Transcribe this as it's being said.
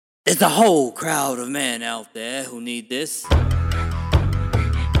There's a whole crowd of men out there who need this.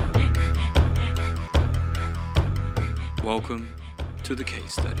 Welcome to the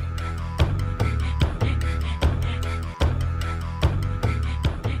case study.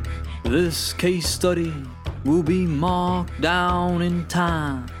 This case study will be marked down in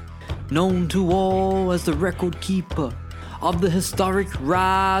time, known to all as the record keeper of the historic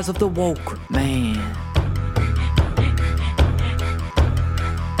rise of the woke man.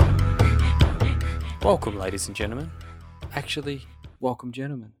 Welcome, ladies and gentlemen. Actually, welcome,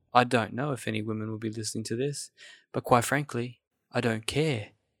 gentlemen. I don't know if any women will be listening to this, but quite frankly, I don't care.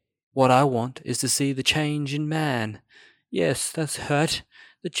 What I want is to see the change in man. Yes, that's right.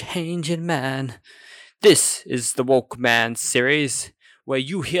 The change in man. This is the Woke Man series, where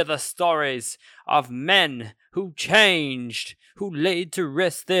you hear the stories of men who changed, who laid to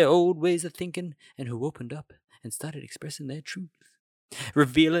rest their old ways of thinking, and who opened up and started expressing their truth,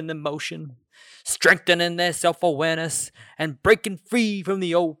 revealing emotion, strengthening their self-awareness, and breaking free from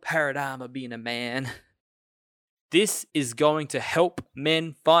the old paradigm of being a man. This is going to help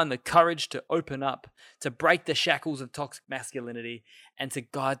men find the courage to open up, to break the shackles of toxic masculinity, and to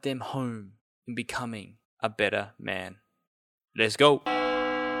guide them home in becoming a better man. Let's go.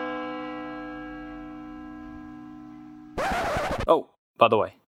 Oh, by the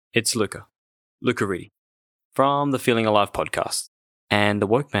way, it's Luca Reedy, from the Feeling Alive podcast. And The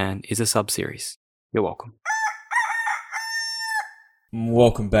Woke Man is a sub-series. You're welcome.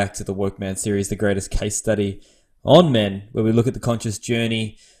 Welcome back to the Woke Man series, the greatest case study on men, where we look at the conscious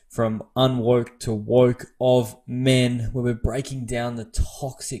journey from unwoke to woke of men, where we're breaking down the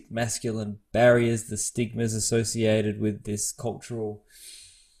toxic masculine barriers, the stigmas associated with this cultural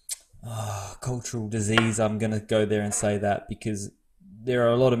disease. I'm going to go there and say that because there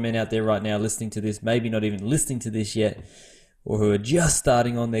are a lot of men out there right now listening to this, maybe not even listening to this yet, or who are just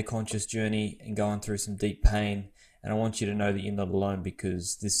starting on their conscious journey and going through some deep pain. And I want you to know that you're not alone,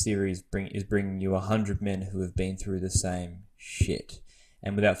 because this series is bringing you 100 men who have been through the same shit.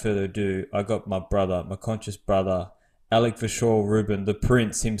 And without further ado, I got my brother, my conscious brother, Alec for sure, Rouben, the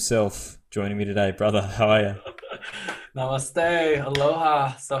prince himself, joining me today. Brother, how are you? Namaste,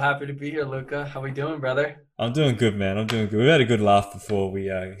 aloha. So happy to be here, Luca. How we doing, brother? I'm doing good, man. I'm doing good. We've had a good laugh before we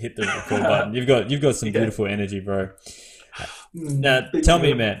hit the record button. You've got some beautiful energy, bro. Now, tell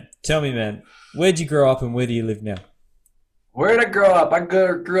me, man, where'd you grow up and where do you live now? Where did I grow up? I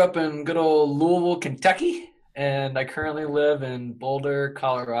grew up in good old Louisville, Kentucky, and I currently live in Boulder,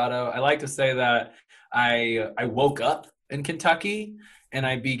 Colorado. I like to say that I woke up in Kentucky and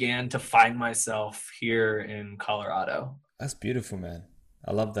I began to find myself here in Colorado. That's beautiful, man.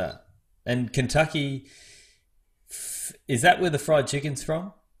 I love that. And Kentucky, is that where the fried chicken's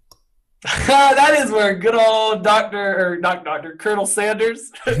from? That is where good old Colonel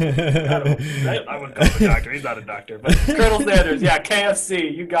Sanders. I wouldn't call him a doctor. He's not a doctor, but Colonel Sanders. Yeah,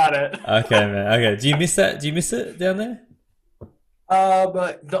 KFC. You got it. Okay, man. Okay. Do you miss that? Do you miss it down there?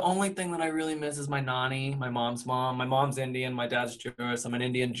 But the only thing that I really miss is my nanny, my mom's mom. My mom's Indian, my dad's Jewish. I'm an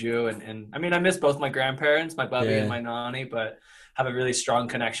Indian Jew, and I mean I miss both my grandparents, my bubby and my nanny, but have a really strong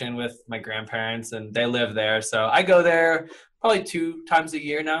connection with my grandparents, and they live there, so I go there probably 2 times a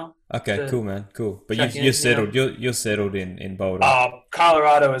year now. Okay, cool, man, cool. But you're settled. You know? You're settled in Boulder. Oh,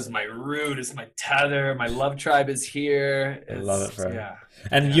 Colorado is my root. It's my tether. My love tribe is here. I love it, bro. Yeah.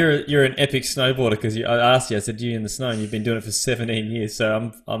 And you're an epic snowboarder, because I asked you. I said, "You in the snow?" And you've been doing it for 17 years.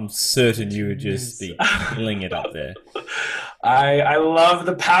 So I'm certain you would just be killing it up there. I love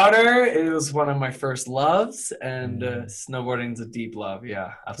the powder. It was one of my first loves, and snowboarding is a deep love.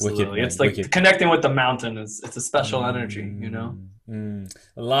 Yeah, absolutely. Wicked, man, it's like wicked. Connecting with the mountain. It's a special energy, you know. The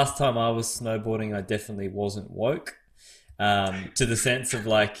last time I was snowboarding, I definitely wasn't woke, to the sense of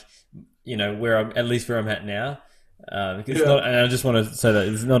like, you know, where I'm at now. Because not, and I just want to say that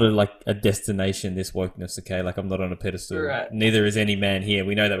it's not a destination, this wokeness, okay? Like, I'm not on a pedestal. Right. Neither is any man here.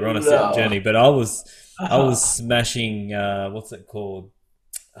 We know that we're on a certain journey, but I was smashing, what's it called?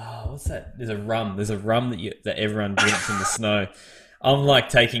 Oh, what's that? There's a rum that everyone drinks in the snow. I'm like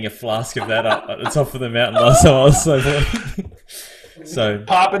taking a flask of that up at the top of the mountain last time I was snowboarding. So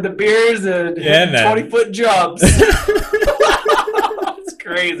popping the beers and 20-foot jumps. It's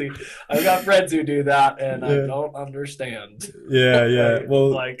crazy. I've got friends who do that, and I don't understand. Yeah. Well,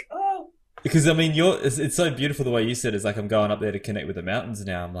 like, because I mean, it's so beautiful the way you said it. It's like I'm going up there to connect with the mountains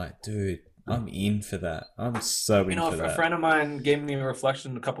now. I'm like, dude, I'm in for that. I'm so in for that. A friend of mine gave me a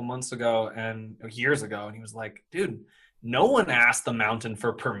reflection a couple months ago and years ago, and he was like, dude, no one asked the mountain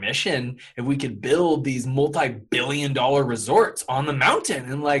for permission if we could build these multi-billion-dollar resorts on the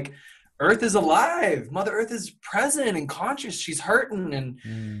mountain. And like, Earth is alive. Mother Earth is present and conscious. She's hurting.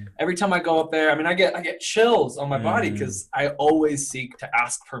 And every time I go up there, I mean, I get chills on my body because I always seek to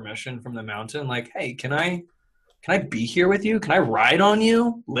ask permission from the mountain. Like, hey, can I be here with you? Can I ride on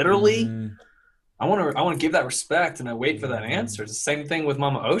you? Literally. I want to give that respect, and I wait for that answer. It's the same thing with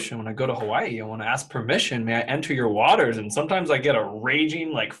Mama Ocean. When I go to Hawaii, I want to ask permission. May I enter your waters? And sometimes I get a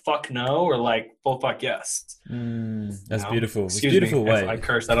raging like fuck no or like full fuck yes. That's beautiful. Excuse beautiful me way. If I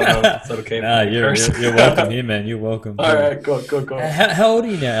cursed. I don't know if it's okay. Nah, you're welcome here, man. You're welcome. All right, go. How old are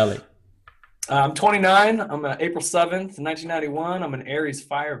you now, Alec? I'm 29. I'm April 7th, 1991. I'm an Aries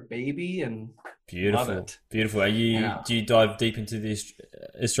fire baby, and love it. Beautiful. Do you dive deep into the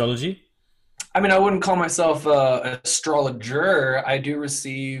astrology? I mean, I wouldn't call myself an astrologer. I do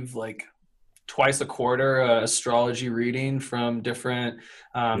receive like twice a quarter astrology reading from different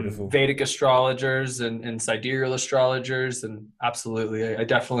Vedic astrologers and sidereal astrologers. And absolutely, I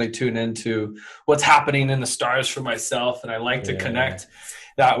definitely tune into what's happening in the stars for myself. And I like to connect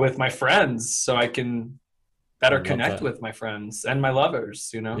that with my friends so I can better connect with my friends and my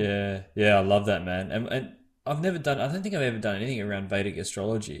lovers, you know? Yeah, I love that, man. And I don't think I've ever done anything around Vedic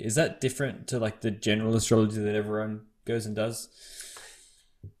astrology. Is that different to like the general astrology that everyone goes and does?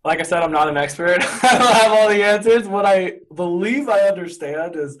 Like I said, I'm not an expert. I don't have all the answers. What I believe I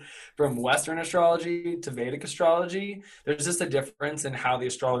understand is from Western astrology to Vedic astrology, there's just a difference in how the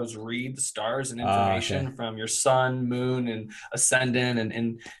astrologers read the stars and information from your sun, moon, and ascendant,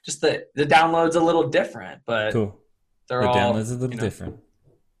 and just the download's a little different, but cool. The download's a little different.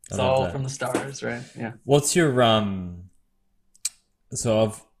 It's all from the stars, right? Yeah. What's your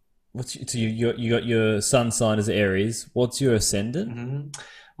so you got your sun sign as Aries. What's your ascendant?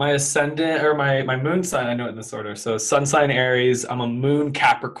 My ascendant or my moon sign, I know it in this order. So sun sign Aries, I'm a moon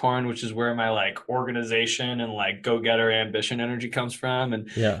Capricorn, which is where my like organization and like go-getter ambition energy comes from. And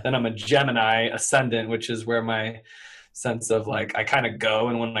then I'm a Gemini ascendant, which is where my sense of like I kind of go,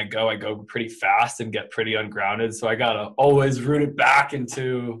 and when I go pretty fast and get pretty ungrounded, so I gotta always root it back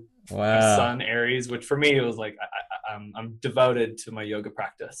into my sun Aries, which for me it was like I'm devoted to my yoga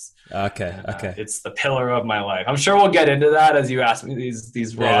practice. Okay. It's the pillar of my life. I'm sure we'll get into that as you ask me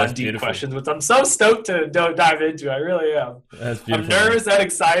these raw, deep questions, which I'm so stoked to dive into. I really am. That's beautiful. I'm nervous and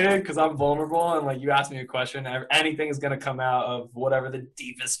excited because I'm vulnerable, and like you ask me a question, anything is gonna come out of whatever the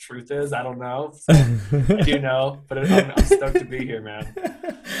deepest truth is. I don't know. So I do know, but I'm stoked to be here, man.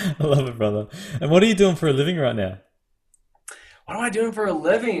 I love it, brother. And what are you doing for a living right now? What am I doing for a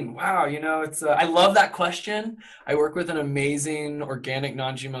living? Wow, it's I love that question. I work with an amazing organic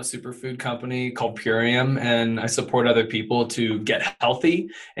non-GMO superfood company called Purium, and I support other people to get healthy.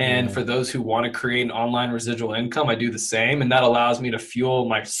 And for those who want to create an online residual income, I do the same, and that allows me to fuel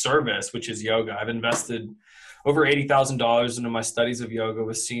my service, which is yoga. I've invested over $80,000 into my studies of yoga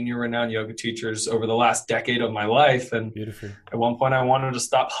with senior renowned yoga teachers over the last decade of my life. And at one point I wanted to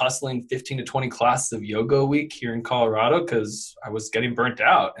stop hustling 15 to 20 classes of yoga a week here in Colorado because I was getting burnt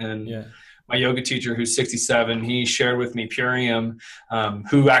out. And my yoga teacher, who's 67, he shared with me Purium,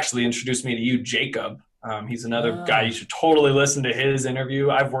 who actually introduced me to you, Jacob. He's another guy. You should totally listen to his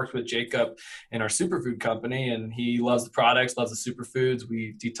interview. I've worked with Jacob in our superfood company, and he loves the products, loves the superfoods.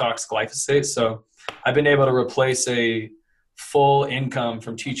 We detox glyphosate. So I've been able to replace a full income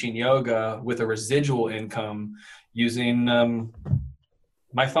from teaching yoga with a residual income using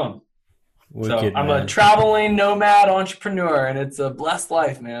my phone. Wicked, I'm a traveling nomad entrepreneur, and it's a blessed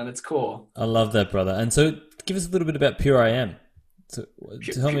life, man. It's cool. I love that, brother. And so give us a little bit about Pure I Am. So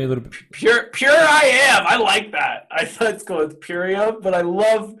tell me a little bit. Pure I Am. I like that. I thought it's called Purium, but I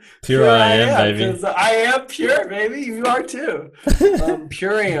love Pure I Am, baby. I am pure, baby. You are too.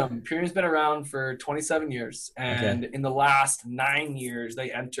 Purium's been around for 27 years, and in the last 9 years,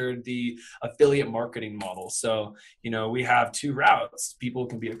 they entered the affiliate marketing model. So we have two routes. People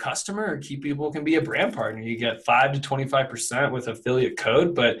can be a customer, or people can be a brand partner. You get 5 to 25% with affiliate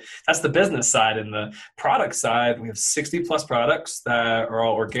code, but that's the business side. And the product side, we have 60 plus products that are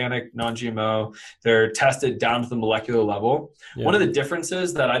all organic, non-GMO. They're tested down to the molecular level. One of the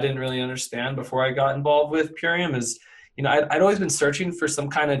differences that I didn't really understand before I got involved with Purium is, I'd always been searching for some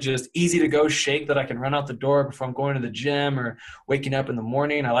kind of just easy to go shake that I can run out the door before I'm going to the gym or waking up in the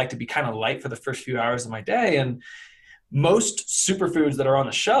morning. I like to be kind of light for the first few hours of my day. And most superfoods that are on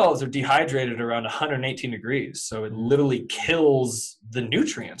the shelves are dehydrated around 118 degrees. So it literally kills the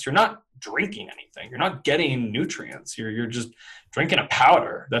nutrients. You're not drinking anything. You're not getting nutrients. You're just drinking a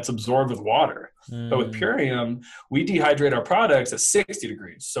powder that's absorbed with water. But with Purium, we dehydrate our products at 60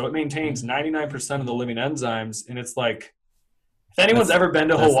 degrees. So it maintains 99% of the living enzymes. And it's like, if anyone's ever been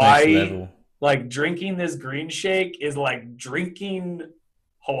to Hawaii, like drinking this green shake is like drinking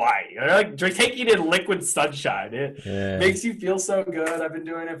Hawaii. They're like taking in liquid sunshine. It makes you feel so good. I've been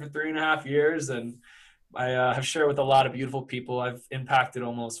doing it for 3.5 years, and I have shared with a lot of beautiful people. I've impacted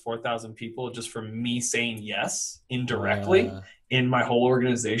almost 4,000 people just from me saying yes indirectly in my whole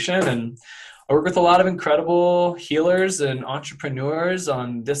organization. And I work with a lot of incredible healers and entrepreneurs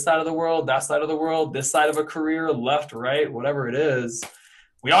on this side of the world, that side of the world, this side of a career, left, right, whatever it is.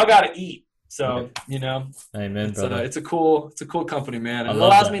 We all got to eat. So, you know, Amen, brother. It's a cool company, man. And it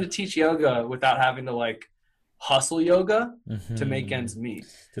allows me to teach yoga without having to like hustle yoga to make ends meet.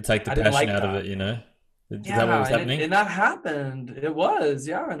 To take the passion out of it, you know? Is that what was happening? And that happened. It was,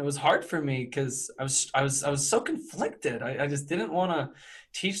 and it was hard for me because I was so conflicted. I just didn't want to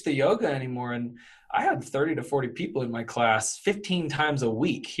teach the yoga anymore. And I had 30 to 40 people in my class 15 times a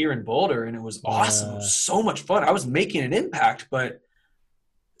week here in Boulder, and it was awesome. It was so much fun. I was making an impact, but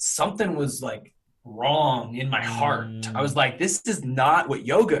something was like wrong in my heart. I was like, this is not what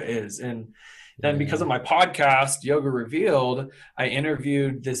yoga is. And then because of my podcast, Yoga Revealed, I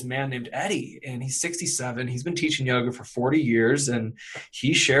interviewed this man named Eddie, and he's 67. He's been teaching yoga for 40 years, and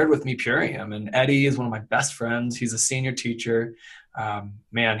he shared with me Purium. And Eddie is one of my best friends. He's a senior teacher.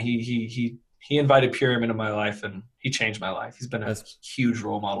 Man, he invited Purium into my life, and he changed my life. He's been a huge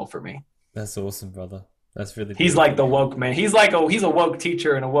role model for me. That's awesome, brother. That's really He's like the woke man. He's a woke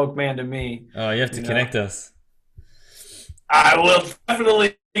teacher and a woke man to me. Oh, you have to connect us. I will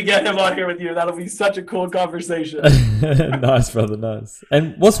definitely get him on here with you. That'll be such a cool conversation. Nice, brother. Nice.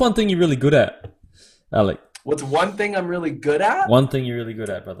 And what's one thing you're really good at, Alec? What's one thing I'm really good at? One thing you're really good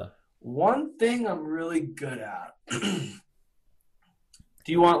at, brother. One thing I'm really good at.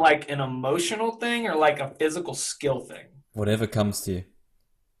 Do you want like an emotional thing or like a physical skill thing? Whatever comes to you.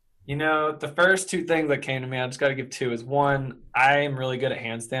 You know, the first two things that came to me, I just got to give two, is one, I am really good at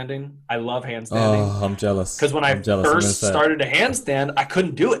handstanding. I love handstanding. Oh, I'm jealous. Because when I first started to handstand, I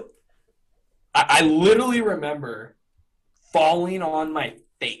couldn't do it. I literally remember falling on my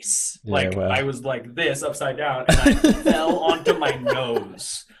face. I was like this upside down, and I fell onto my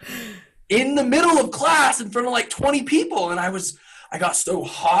nose in the middle of class in front of like 20 people. And I got so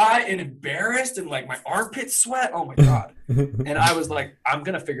hot and embarrassed, and like my armpits sweat. Oh my God. And I was like, I'm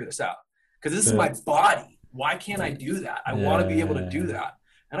going to figure this out because this is my body. Why can't I do that? I want to be able to do that.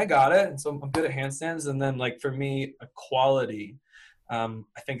 And I got it. And so I'm good at handstands. And then like for me, a quality,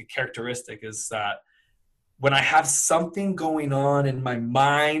 I think a characteristic is that when I have something going on in my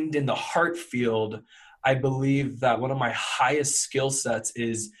mind, in the heart field, I believe that one of my highest skill sets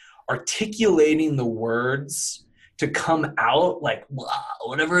is articulating the words to come out, like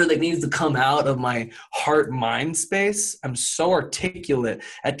whatever that needs to come out of my heart mind space. I'm so articulate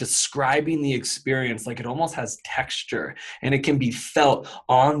at describing the experience, like it almost has texture and it can be felt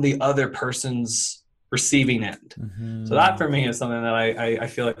on the other person's receiving end. So that for me is something that I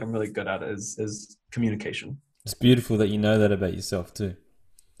feel like I'm really good at is communication. It's beautiful that you know that about yourself too.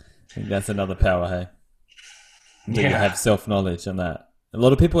 I think that's another power, hey? That you have self-knowledge on that. A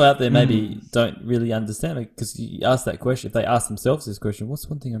lot of people out there maybe don't really understand it because you ask that question. If they ask themselves this question, what's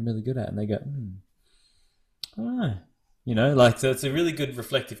one thing I'm really good at? And they go, I don't know. You know, like, so it's a really good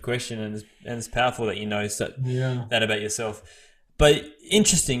reflective question, and it's powerful that you know that about yourself. But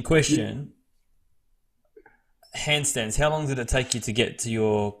interesting question. Handstands. How long did it take you to get to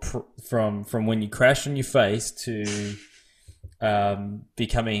your, from when you crashed on your face to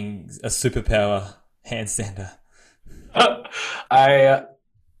becoming a superpower handstander?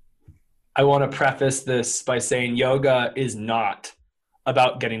 I want to preface this by saying yoga is not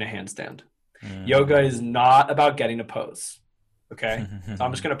about getting a handstand. Yoga is not about getting a pose. Okay. So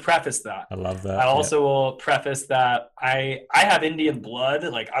I'm just going to preface that. I love that. I also will preface that I have Indian blood.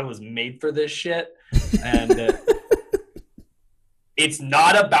 Like I was made for this shit. And it's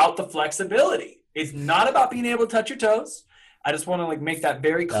not about the flexibility. It's not about being able to touch your toes. I just want to like make that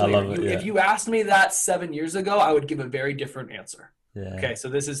very clear. If you asked me that 7 years ago, I would give a very different answer. Okay. So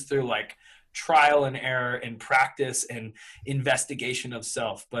this is through like trial and error and practice and investigation of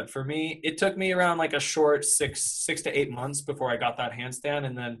self. But for me, it took me around like a short 6 to 8 months before I got that handstand.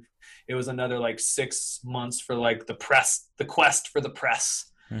 And then it was another like 6 months for like the quest for the press.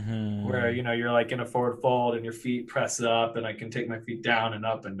 Where, you know, you're like in a forward fold and your feet press up and I can take my feet down and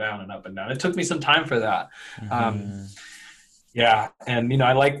up and down and up and down. It took me some time for that. Yeah. And, you know,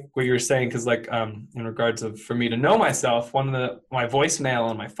 I like what you were saying because like in regards of for me to know myself, my voicemail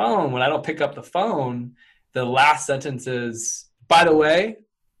on my phone, when I don't pick up the phone, the last sentence is, by the way,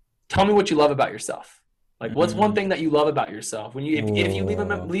 tell me what you love about yourself. Like what's one thing that you love about yourself? When if you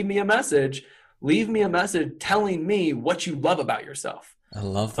leave me a message, leave me a message telling me what you love about yourself. I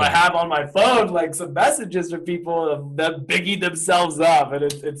love So I that. have on my phone like some messages from people that bigging themselves up, and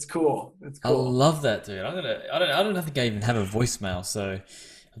it's cool. It's I cool. love that, dude. I don't think I even have a voicemail, so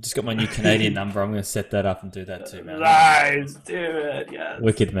I've just got my new Canadian number. I'm gonna set that up and do that too, man. Nice, dude. Yes.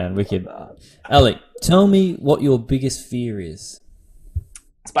 Wicked, man. Wicked. Alec, tell me what your biggest fear is.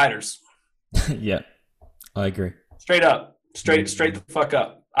 Spiders. Yeah, I agree. Straight up. Straight the fuck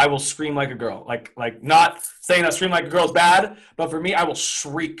up. I will scream like a girl. Like not saying that scream like a girl is bad, but for me, I will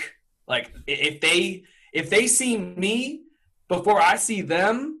shriek. Like if they see me before I see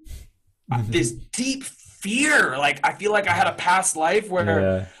them, this deep fear. Like I feel like I had a past life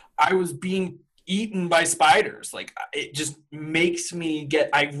where I was being eaten by spiders. Like it just makes me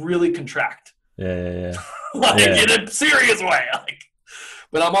I really contract. Yeah. Like in a serious way. Like,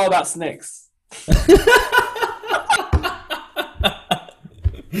 but I'm all about snakes.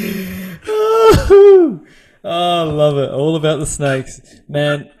 Oh, I love it. All about the snakes,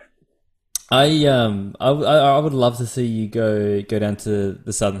 man. I would love to see you go down to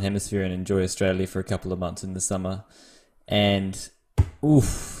the Southern Hemisphere and enjoy Australia for a couple of months in the summer. And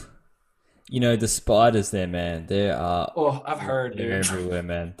oof, you know the spiders there, man. There are. Oh, I've heard, They're dude. everywhere,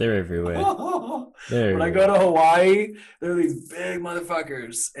 man. They're everywhere. When I go to Hawaii, there are these big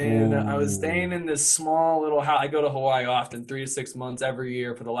motherfuckers. And I was staying in this small little house. I go to Hawaii often, 3 to 6 months every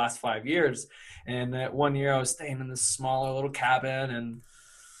year for the last 5 years. And that one year I was staying in this smaller little cabin, and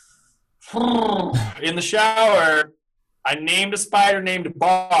in the shower, I named a spider named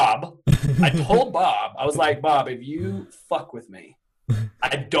Bob. I told Bob, I was like, Bob, if you fuck with me,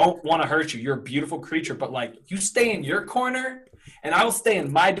 I don't want to hurt you. You're a beautiful creature, but like you stay in your corner and I will stay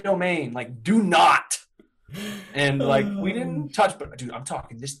in my domain. Like, do not. And like we didn't touch, but dude, I'm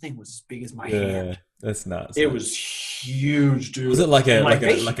talking. This thing was as big as my hand. That's nuts. It was huge, dude. Was it like And,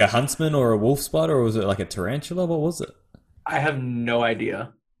 like a huntsman or a wolf spider, or was it like a tarantula? What was it? I have no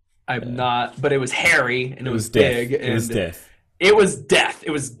idea. I'm not, but it was hairy and it was death. big. And it was death. It was death.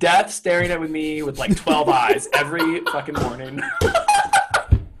 It was death staring at me with like 12 eyes every fucking morning.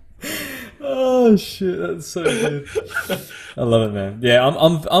 Oh shit, that's so good. I love it, man. Yeah,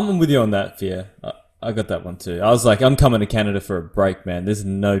 I'm with you on that fear. I got that one too. I was like, I'm coming to Canada for a break, man. There's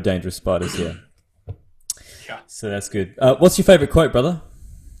no dangerous spiders here. Yeah. So that's good. What's your favorite quote, brother?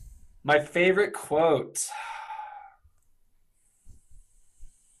 My favorite quote.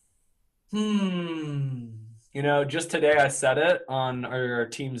 You know, just today I said it on our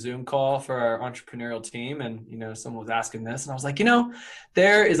team Zoom call for our entrepreneurial team, and you know, someone was asking this, and I was like, you know,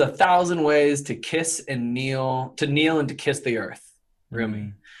 there is 1,000 ways to kiss and kneel, and to kiss the earth,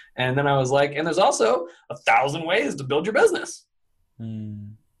 Rumi. And then I was like, and there's also 1,000 ways to build your business.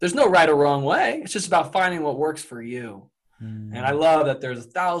 There's no right or wrong way. It's just about finding what works for you. And I love that there's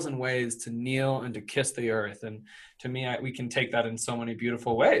 1,000 ways to kneel and to kiss the earth. And to me, we can take that in so many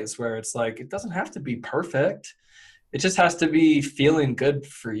beautiful ways where it's like, it doesn't have to be perfect. It just has to be feeling good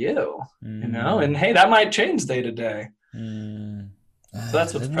for you, you know? And hey, that might change day to day. So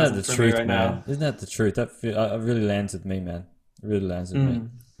that's what's present for me right now. Isn't that the truth? That really lands with me, man. It really lands with me.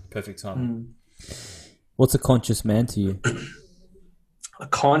 Perfect time. What's a conscious man to you? A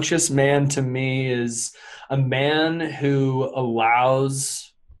conscious man to me is a man who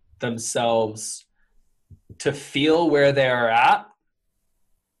allows themselves to feel where they are at,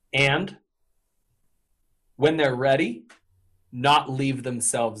 and when they're ready, not leave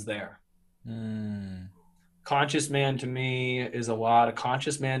themselves there. Conscious man to me is a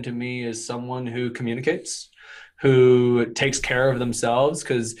conscious man to me is someone who communicates, who takes care of themselves,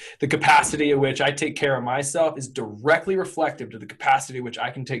 because the capacity at which I take care of myself is directly reflective to the capacity at which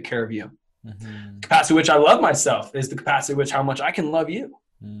I can take care of you. The capacity at which I love myself is the capacity at which how much I can love you.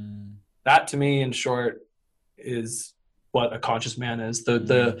 That to me, in short, is what a conscious man is.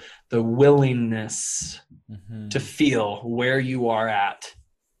 The willingness to feel where you are at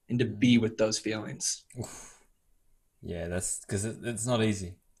and to be with those feelings. Yeah, that's because it's not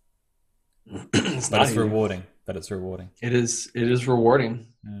easy. It's But rewarding. But it's rewarding. It is rewarding.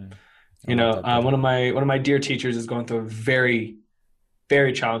 You know, one of my dear teachers is going through a very,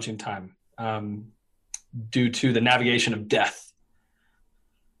 very challenging time due to the navigation of death.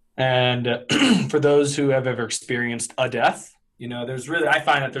 And for those who have ever experienced a death, you know, I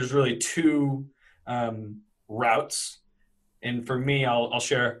find that there's really two routes. And for me, I'll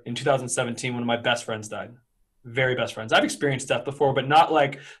share, in 2017, one of my best friends died. Very best friends. I've experienced death before, but not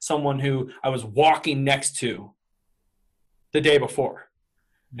like someone who I was walking next to the day before.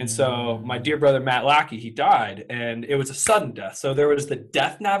 And so my dear brother, Matt Lackey, he died, and it was a sudden death. So there was the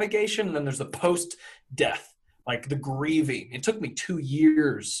death navigation, and then there's the post-death, like the grieving. It took me 2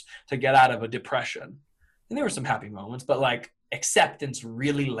 years to get out of a depression. And there were some happy moments, but like acceptance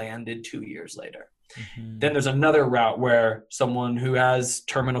really landed 2 years later. Then there's another route where someone who has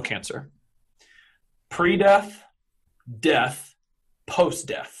terminal cancer, pre-death, death,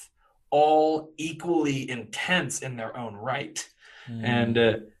 post-death, all equally intense in their own right. And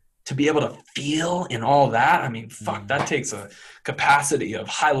to be able to feel in all that, I mean, fuck, that takes a capacity of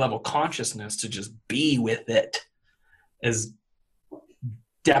high-level consciousness to just be with it, as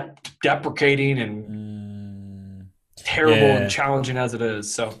deprecating and terrible and challenging as it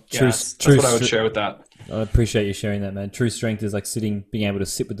is. So yeah, that's what I would share with that. I appreciate you sharing that, man. True strength is like being able to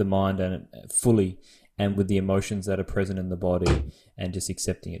sit with the mind and fully, and with the emotions that are present in the body, and just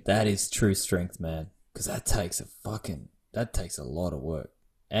accepting it. That is true strength, man. Because that takes a lot of work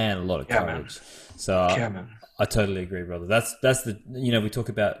and a lot of courage. Man. So I totally agree, brother. That's the, we talk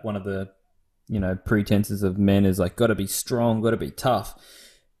about one of the, pretenses of men is like, got to be strong, got to be tough.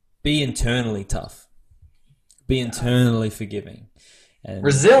 Be internally tough. Be internally forgiving. And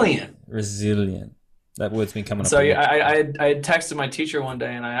resilient. That word's been coming up. So I had texted my teacher one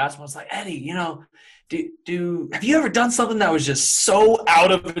day and I asked him, I was like, Eddie, have you ever done something that was just so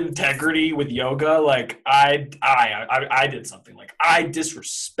out of integrity with yoga? Like I did something, like I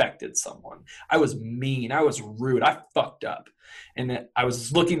disrespected someone. I was mean. I was rude. I fucked up. And I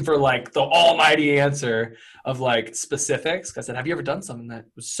was looking for like the almighty answer of like specifics. I said, have you ever done something that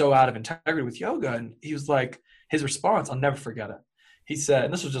was so out of integrity with yoga? And he was like, his response, I'll never forget it. He said,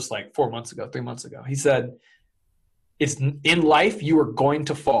 and this was just like 3 months ago. He said, it's in life, you are going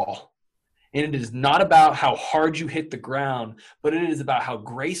to fall. And it is not about how hard you hit the ground, but it is about how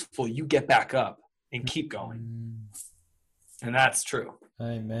graceful you get back up and keep going. And that's true.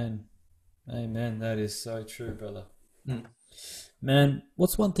 Amen. That is so true, brother. Man,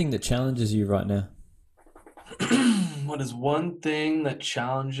 what's one thing that challenges you right now? What is one thing that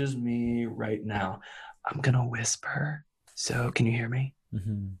challenges me right now? I'm going to whisper. So can you hear me?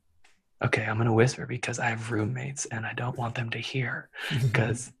 Okay, I'm going to whisper because I have roommates and I don't want them to hear,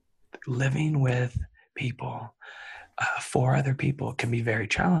 because living with people, 4 other people, can be very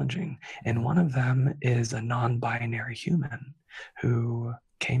challenging. And one of them is a non-binary human who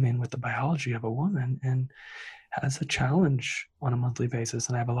came in with the biology of a woman and has a challenge on a monthly basis.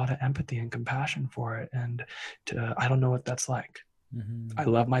 And I have a lot of empathy and compassion for it. And I don't know what that's like. I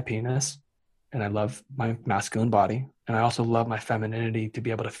love my penis and I love my masculine body. And I also love my femininity to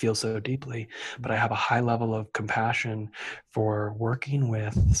be able to feel so deeply. But I have a high level of compassion for working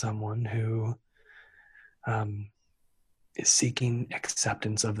with someone who is seeking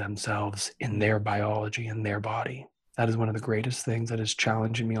acceptance of themselves in their biology and their body. That is one of the greatest things that is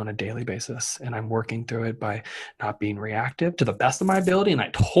challenging me on a daily basis. And I'm working through it by not being reactive to the best of my ability. And I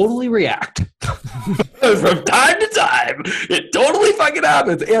totally react from time to time. It totally fucking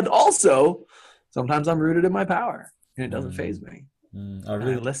happens. And also, sometimes I'm rooted in my power and it doesn't faze me. I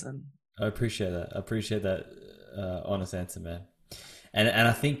really listen. I appreciate that. I appreciate that honest answer, man. And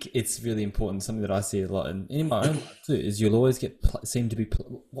I think it's really important. Something that I see a lot in my own life too is you'll always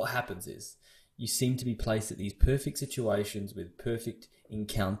what happens is you seem to be placed at these perfect situations with perfect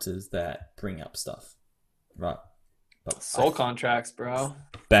encounters that bring up stuff, right? But soul contracts, bro.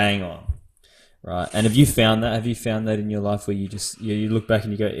 Bang on, right? And have you found that? Have you found that in your life where you just you look back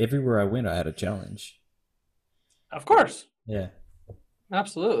and you go, everywhere I went, I had a challenge. Of course. Yeah.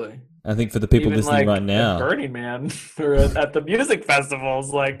 Absolutely. I think for the people even listening right now, Burning Man or at the music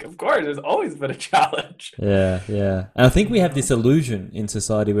festivals, like, of course, there's always been a challenge. Yeah. And I think we have this illusion in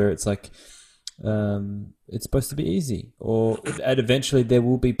society where it's like, it's supposed to be easy, and eventually there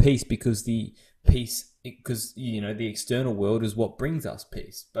will be peace because the external world is what brings us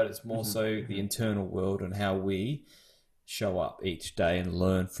peace, but it's more so the internal world and how we show up each day and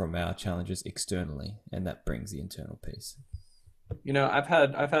learn from our challenges externally, and that brings the internal peace.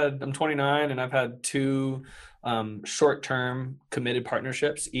 I'm 29 and I've had 2 short-term committed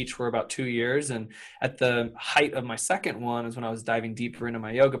partnerships, each for about 2 years. And at the height of my second one is when I was diving deeper into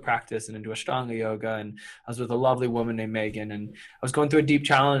my yoga practice and into Ashtanga yoga. And I was with a lovely woman named Megan, and I was going through a deep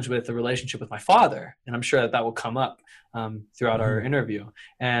challenge with the relationship with my father. And I'm sure that will come up throughout our interview.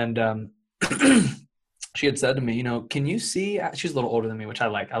 And she had said to me, can you see, she's a little older than me, which I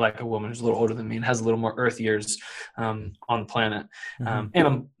like. I like a woman who's a little older than me and has a little more earth years on the planet. And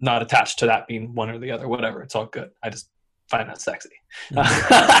I'm not attached to that being one or the other, whatever. It's all good. I just find that sexy.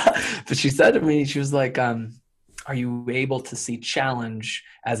 But she said to me, she was like, are you able to see challenge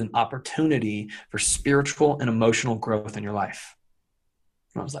as an opportunity for spiritual and emotional growth in your life?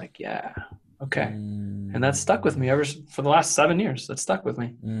 And I was like, yeah. Okay. And that stuck with me for the last 7 years. That stuck with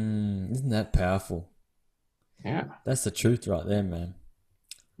me. Isn't that powerful? Yeah. That's the truth right there, man.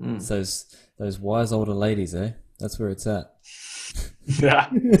 It's those wise older ladies, eh? That's where it's at. Yeah.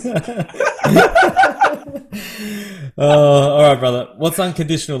 All right, brother. What's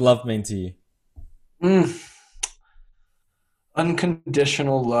unconditional love mean to you?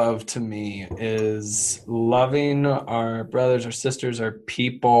 Unconditional love to me is loving our brothers or sisters or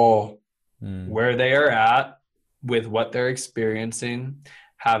people where they are at with what they're experiencing,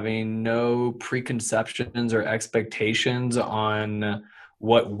 having no preconceptions or expectations on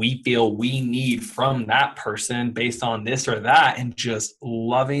what we feel we need from that person based on this or that, and just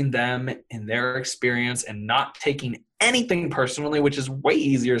loving them in their experience and not taking anything personally, which is way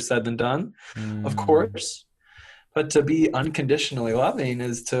easier said than done, of course. But to be unconditionally loving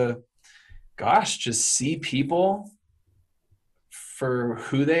is to, just see people for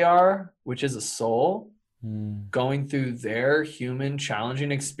who they are, which is a soul, going through their human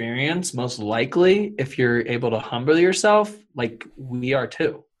challenging experience, most likely, if you're able to humble yourself, like we are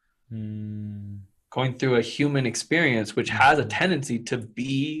too. Going through a human experience, which has a tendency to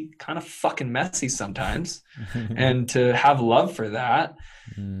be kind of fucking messy sometimes, and to have love for that,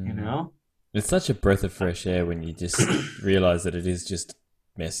 you know? It's such a breath of fresh air when you just realize that it is just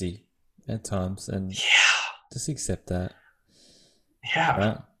messy at times, and just accept that. Yeah.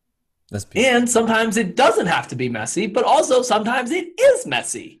 Right? That's beautiful. And sometimes it doesn't have to be messy, but also sometimes it is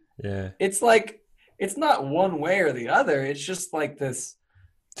messy. Yeah. It's like, it's not one way or the other. It's just like this.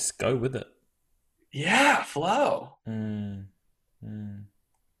 Just go with it. Yeah, flow.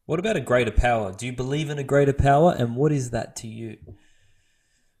 What about a greater power? Do you believe in a greater power, and what is that to you?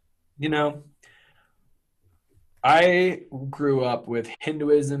 You know, I grew up with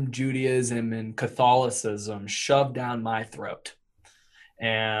Hinduism, Judaism, and Catholicism shoved down my throat.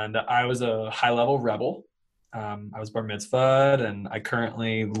 And I was a high-level rebel. I was bar mitzvahed, and I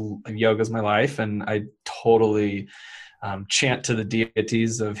currently yoga is my life, and I totally chant to the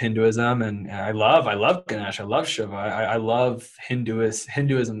deities of Hinduism, and I love Ganesh, I love Shiva, I love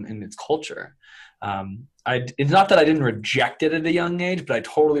Hinduism and its culture. It's not that I didn't reject it at a young age, but I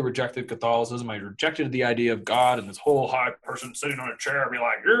totally rejected Catholicism. I rejected the idea of God and this whole high person sitting on a chair and be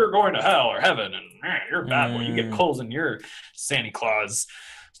like, you're going to hell or heaven, and you're a bad boy. You get coals in your Santa Claus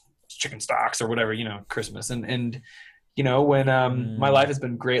chicken stocks or whatever, Christmas. And when my life has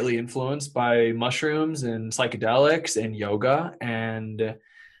been greatly influenced by mushrooms and psychedelics and yoga, and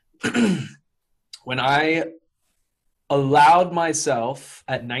when I allowed myself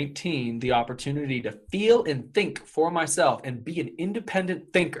at 19 the opportunity to feel and think for myself and be an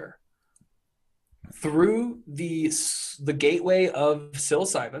independent thinker through the gateway of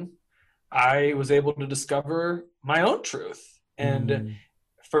psilocybin, I was able to discover my own truth. And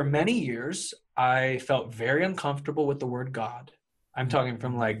for many years, I felt very uncomfortable with the word God. I'm talking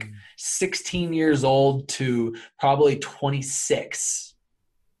from like 16 years old to probably 26.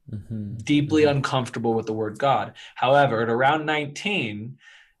 Deeply uncomfortable with the word God. However, at around 19,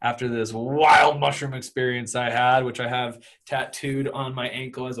 after this wild mushroom experience I had, which I have tattooed on my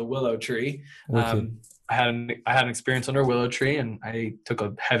ankle as a willow tree, I had an experience under a willow tree, and I took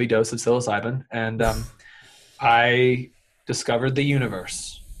a heavy dose of psilocybin, and I discovered the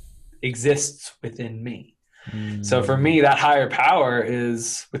universe exists within me. So for me, that higher power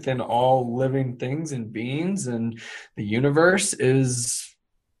is within all living things and beings, and the universe is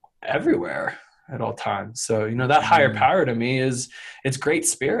everywhere at all times. So, that higher power to me it's great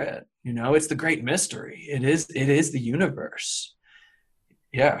spirit, it's the great mystery. It is the universe.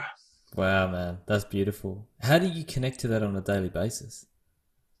 Yeah. Wow, man. That's beautiful. How do you connect to that on a daily basis?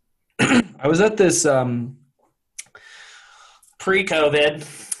 I was at this pre-COVID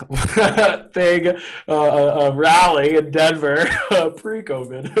thing, a rally in Denver,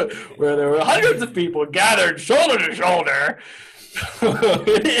 pre-COVID, where there were hundreds of people gathered shoulder to shoulder. Fuck,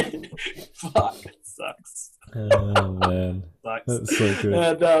 it sucks. Oh man, sucks. That's so good.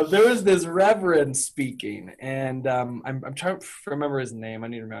 And there was this reverend speaking, and I'm trying to remember his name. I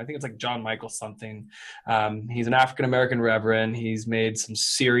need to remember. I think it's like John Michael something. He's an African American reverend. He's made some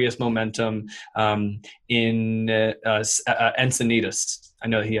serious momentum in Encinitas. I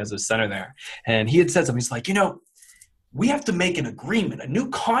know he has a center there, and he had said something. He's like, we have to make an agreement, a new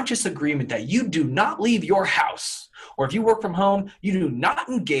conscious agreement, that you do not leave your house, or if you work from home, you do not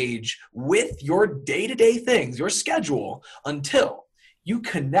engage with your day-to-day things, your schedule, until you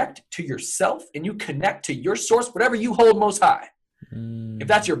connect to yourself and you connect to your source, whatever you hold most high. If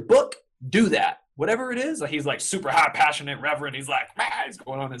that's your book, do that. whatever it is. Like, he's like super high, passionate, reverent. He's like, he's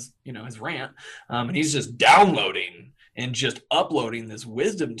going on his, his rant. And he's just downloading and just uploading this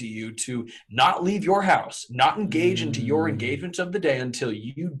wisdom to you to not leave your house, not engage into your engagements of the day until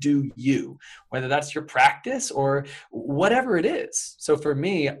you do you, whether that's your practice or whatever it is. So for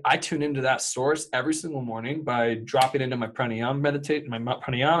me, I tune into that source every single morning by dropping into my pranayama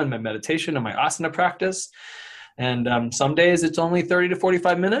and my meditation and my asana practice. And some days it's only 30 to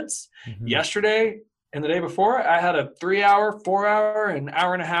 45 minutes. Yesterday and the day before, I had a 3 hour, 4 hour, an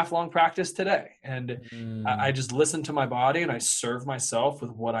hour and a half long practice today. And I just listen to my body and I serve myself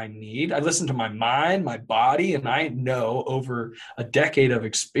with what I need. I listen to my mind, my body, and I know over a decade of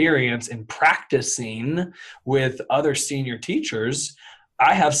experience in practicing with other senior teachers,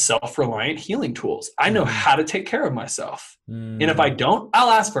 I have self-reliant healing tools. I know how to take care of myself. And if I don't,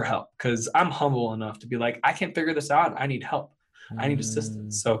 I'll ask for help, because I'm humble enough to be like, I can't figure this out. I need help. I need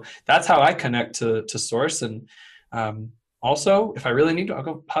assistance. So that's how I connect to source. And also, if I really need to, I'll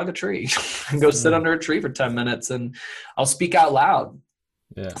go hug a tree and go sit under a tree for 10 minutes and I'll speak out loud.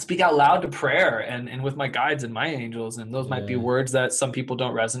 Yeah. Speak out loud to prayer and with my guides and my angels. And those might be words that some people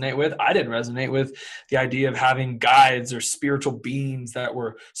don't resonate with. I didn't resonate with the idea of having guides or spiritual beings that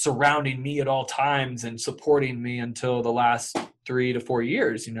were surrounding me at all times and supporting me until the last 3 to 4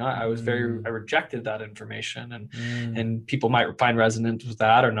 years. I rejected that information, and people might find resonance with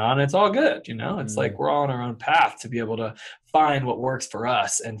that or not. And it's all good. It's like, we're all on our own path to be able to find what works for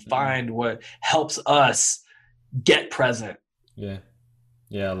us and find what helps us get present. Yeah.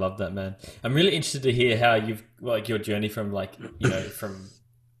 Yeah, I love that, man. I'm really interested to hear how you've your journey from from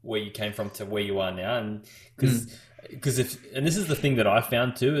where you came from to where you are now, and because this is the thing that I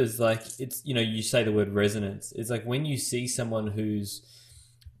found too, is like, it's, you say the word resonance. It's like when you see someone who's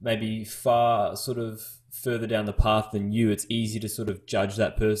maybe far sort of further down the path than you, it's easy to sort of judge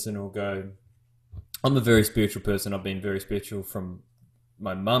that person or go, I'm a very spiritual person. I've been very spiritual from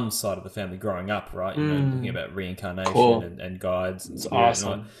my mum's side of the family growing up, right? Looking about reincarnation and guides. And spirit.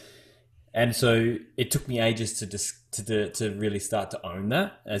 Awesome. And so it took me ages to really start to own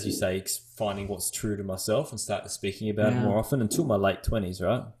that, as you say, finding what's true to myself and start speaking about it more often, until my late 20s,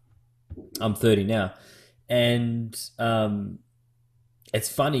 right? I'm 30 now. And it's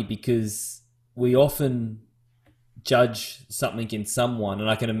funny because we often judge something in someone,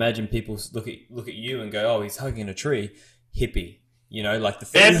 and I can imagine people look at you and go, oh, he's hugging a tree, hippie. Like the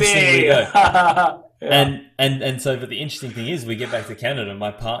first thing we go. And so, but the interesting thing is, we get back to Canada,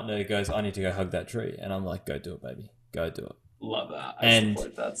 my partner goes, I need to go hug that tree. And I'm like, go do it, baby. Go do it. Love that. I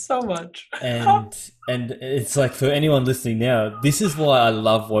support that so much. and it's like, for anyone listening now, this is why I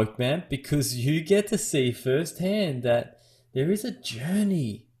love Woke Man, because you get to see firsthand that there is a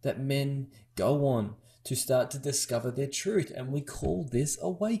journey that men go on to start to discover their truth. And we call this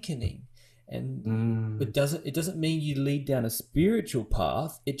awakening. And it doesn't mean you lead down a spiritual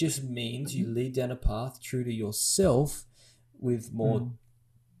path. It just means you lead down a path true to yourself, with more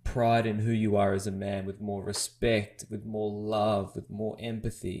pride in who you are as a man, with more respect, with more love, with more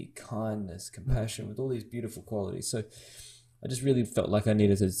empathy, kindness, compassion, with all these beautiful qualities. So I just really felt like I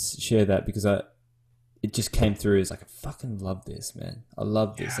needed to share that, because it just came through as like, I fucking love this, man. I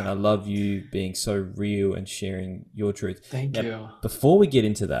love this. And I love you being so real and sharing your truth. Thank you. Before we get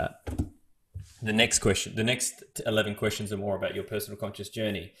into that, the next 11 questions are more about your personal conscious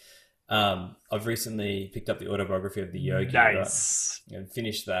journey. I've recently picked up the autobiography of the yogi, nice. Right? And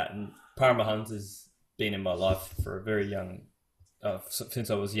finished that. And Paramahansa has been in my life for a very young,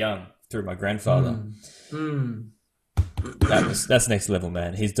 since I was young, through my grandfather. That's next level,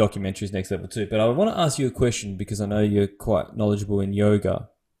 man. His documentary is next level too. But I want to ask you a question, because I know you're quite knowledgeable in yoga.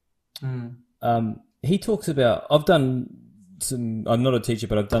 He talks about, I'm not a teacher,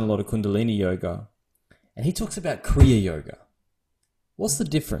 but I've done a lot of Kundalini yoga, and he talks about Kriya yoga. What's the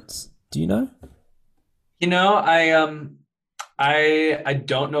difference? Do you know? I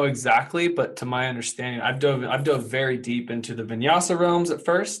don't know exactly, but to my understanding, I've dove very deep into the Vinyasa realms at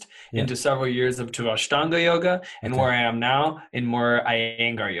first, into several years of to Ashtanga yoga, and where I am now in more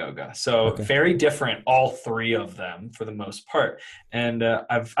Iyengar yoga. So very different, all three of them for the most part. And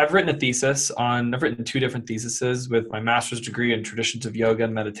I've written I've written 2 different theses with my master's degree in traditions of yoga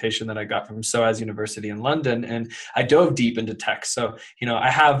and meditation that I got from SOAS University in London. And I dove deep into text. So,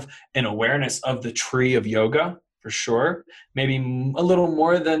 I have an awareness of the tree of yoga, for sure. Maybe a little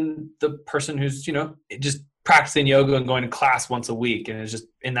more than the person who's, just practicing yoga and going to class once a week and is just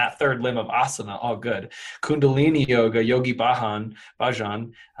in that third limb of asana, all good. Kundalini yoga, Yogi Bhajan,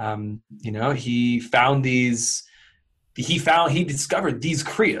 he found these he discovered these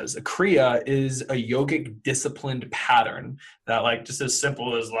kriyas. A kriya is a yogic disciplined pattern that, like, just as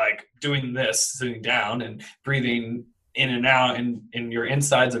simple as like doing this, sitting down and breathing in and out in your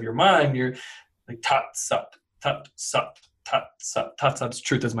insides of your mind. You're like tat sat, tat sat, tat sat, tat sat's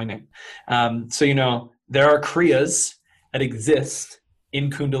truth is my name. So, you know, there are kriyas that exist in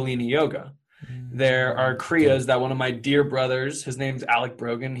Kundalini yoga. There are kriyas that one of my dear brothers, his name's Alec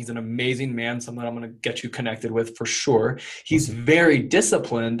Brogan. He's an amazing man, someone I'm going to get you connected with for sure. He's very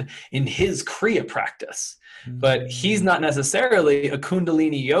disciplined in his kriya practice, but he's not necessarily a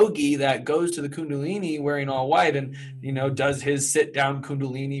Kundalini yogi that goes to the Kundalini wearing all white and, you know, does his sit down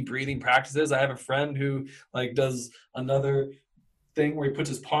Kundalini breathing practices. I have a friend who like does another thing where he puts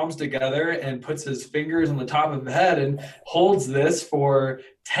his palms together and puts his fingers on the top of the head and holds this for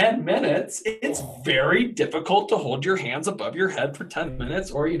 10 minutes. It's very difficult to hold your hands above your head for 10 minutes,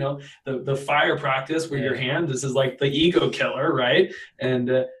 or, you know, the fire practice where your hand, this is like the ego killer, right? And,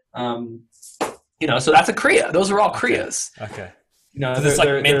 you know, so that's a kriya. Those are all kriyas. Okay. You know, It's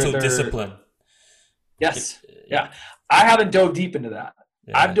like mental discipline. Yes. Yeah. I haven't dove deep into that.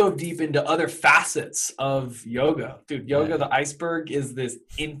 Yeah. I've dove deep into other facets of yoga. Dude, yoga, the iceberg is this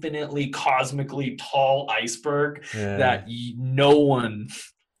infinitely cosmically tall iceberg that no one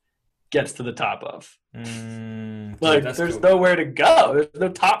gets to the top of. Like, there's nowhere to go. There's no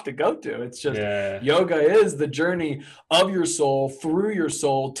top to go to. It's just yoga is the journey of your soul, through your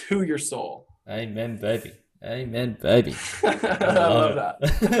soul, to your soul. Amen, baby. Amen, baby. I love that.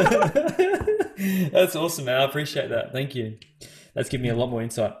 That's awesome, man. I appreciate that. Thank you. That's given me a lot more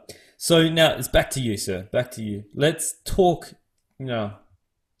insight. So now it's back to you, sir. Back to you. Let's talk, you know,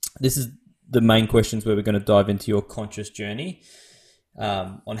 this is the main questions where we're going to dive into your conscious journey,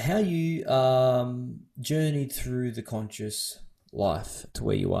 on how you journeyed through the conscious life to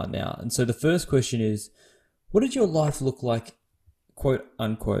where you are now. And so the first question is, what did your life look like, quote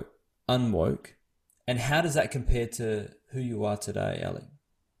unquote, unwoke? And how does that compare to who you are today, Alec?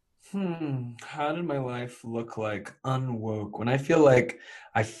 How did my life look like unwoke? When I feel like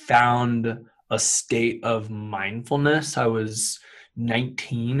I found a state of mindfulness, I was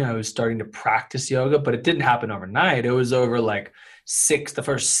 19. I was starting to practice yoga, but it didn't happen overnight. It was over like the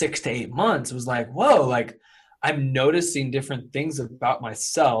first 6 to 8 months. It was like, whoa, like I'm noticing different things about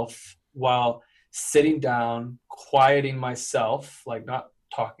myself while sitting down, quieting myself, like not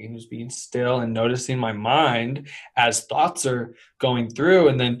talking, just being still and noticing my mind as thoughts are going through,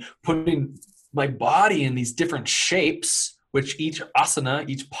 and then putting my body in these different shapes, which each asana,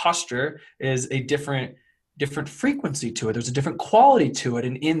 each posture is a different frequency to it. There's a different quality to it.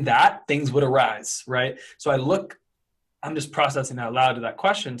 And in that, things would arise, right? So I'm just processing out loud to that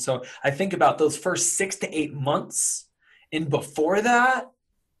question. So I think about those first 6 to 8 months. And before that,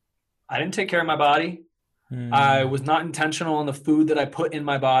 I didn't take care of my body. I was not intentional on the food that I put in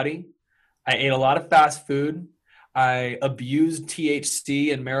my body. I ate a lot of fast food. I abused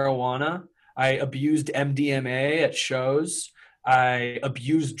THC and marijuana. I abused MDMA at shows. I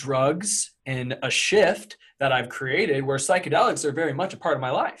abused drugs in a shift that I've created where psychedelics are very much a part of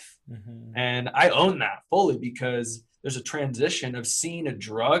my life. And I own that fully because there's a transition of seeing a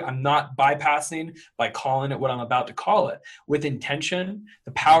drug. I'm not bypassing by calling it what I'm about to call it. With intention,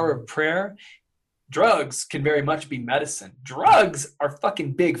 the power of prayer, drugs can very much be medicine. Drugs are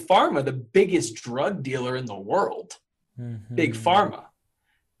fucking big pharma, the biggest drug dealer in the world. Big pharma.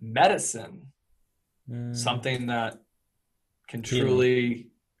 Medicine, something that can truly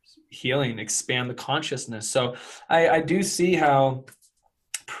healing, expand the consciousness. So I do see how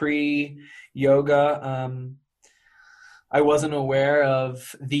pre-yoga, I wasn't aware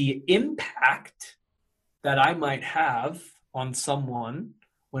of the impact that I might have on someone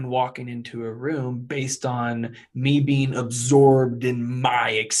when walking into a room based on me being absorbed in my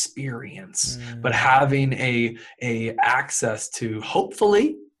experience, but having a access to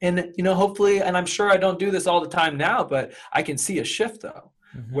hopefully, and I'm sure I don't do this all the time now, but I can see a shift though,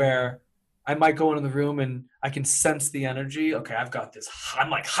 where I might go into the room and I can sense the energy. Okay, I've got this. I'm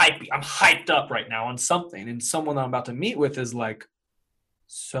like I'm hyped up right now on something, and someone that I'm about to meet with is like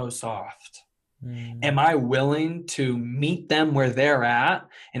so soft. Am I willing to meet them where they're at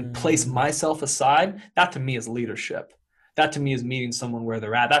and place myself aside? That to me is leadership. That to me is meeting someone where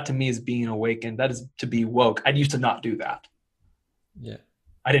they're at. That to me is being awakened. That is to be woke. I used to not do that. Yeah.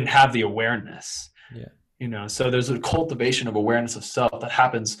 I didn't have the awareness. Yeah. So there's a cultivation of awareness of self that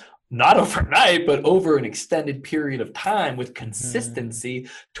happens not overnight, but over an extended period of time with consistency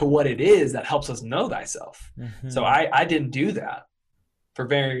to what it is that helps us know thyself. So I didn't do that for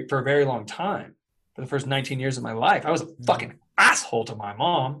a very long time. For the first 19 years of my life, I was a fucking asshole to my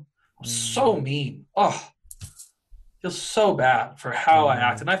mom. I was so mean. Oh, feel so bad for how I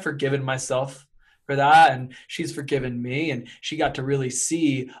act. And I've forgiven myself for that. And she's forgiven me. And she got to really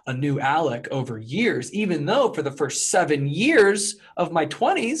see a new Alec over years, even though for the first 7 years of my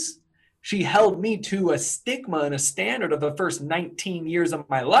 20s, she held me to a stigma and a standard of the first 19 years of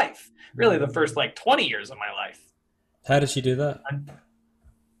my life, really the first like 20 years of my life. How does she do that?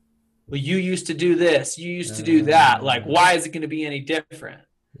 Well, you used to do this, you used to do that. Like, why is it going to be any different?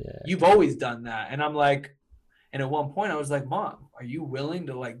 Yeah. You've always done that. And I'm like, and at one point I was like, Mom, are you willing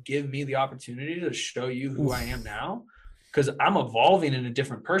to like give me the opportunity to show you who I am now? Because I'm evolving in a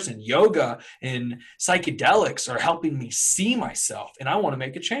different person. Yoga and psychedelics are helping me see myself, and I want to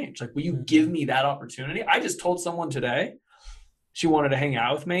make a change. Like, will you give me that opportunity? I just told someone today, she wanted to hang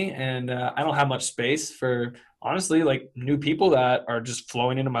out with me, and I don't have much space for, honestly, like new people that are just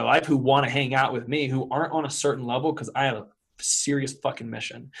flowing into my life who want to hang out with me, who aren't on a certain level, because I have a serious fucking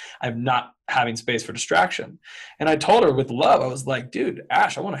mission. I'm not having space for distraction. And I told her with love, I was like, dude,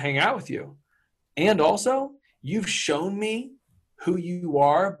 Ash, I want to hang out with you. And also, you've shown me who you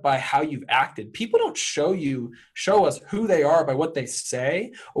are by how you've acted. People don't show us who they are by what they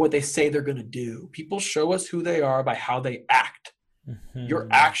say or what they say they're going to do. People show us who they are by how they act. Your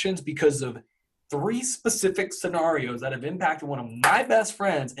actions, because of 3 specific scenarios that have impacted one of my best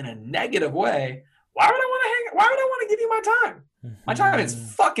friends in a negative way. Why would I want to give you my time? My time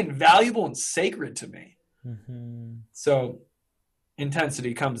is fucking valuable and sacred to me. So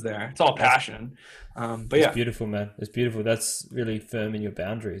intensity comes there. It's all passion. But it's beautiful, man. It's beautiful. That's really firm in your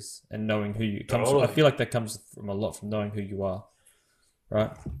boundaries and knowing who you comes from. I feel like that comes from a lot from knowing who you are,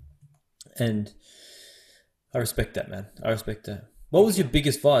 right? And I respect that, man. I respect that. What was your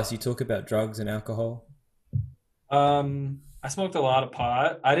biggest vice? You talk about drugs and alcohol. I smoked a lot of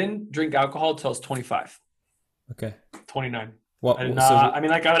pot. I didn't drink alcohol until I was 25. Okay. 29. What? I did not. I mean,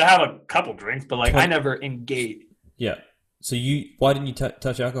 like I would have a couple drinks, but like I never engaged. Yeah. So why didn't you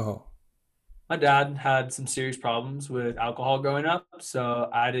touch alcohol? My dad had some serious problems with alcohol growing up, so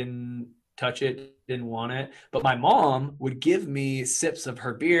I didn't touch it, didn't want it. But my mom would give me sips of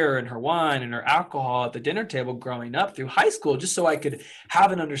her beer and her wine and her alcohol at the dinner table growing up through high school, just so I could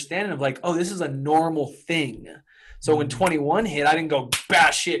have an understanding of like, oh, this is a normal thing. So when 21 hit, I didn't go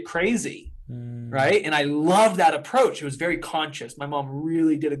batshit crazy, right? And I loved that approach. It was very conscious. My mom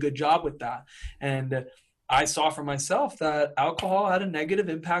really did a good job with that. And I saw for myself that alcohol had a negative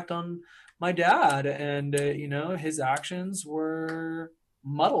impact on my dad. And, his actions were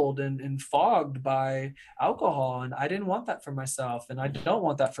muddled and fogged by alcohol. And I didn't want that for myself. And I don't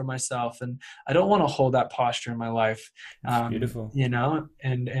want that for myself. And I don't want to hold that posture in my life. Beautiful.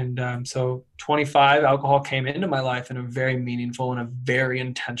 So 25, alcohol came into my life in a very meaningful and a very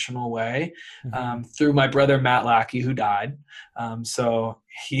intentional way through my brother, Matt Lackey, who died. So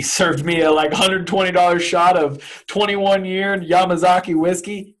he served me a like $120 shot of 21-year Yamazaki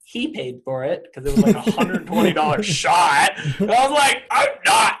whiskey. He paid for it because it was like a $120 shot. And I was like, I'm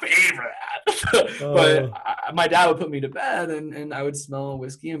not paying for that. But my dad would put me to bed and I would smell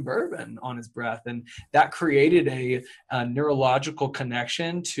whiskey and bourbon on his breath. And that created a neurological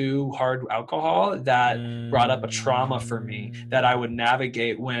connection to hard alcohol that brought up a trauma for me that I would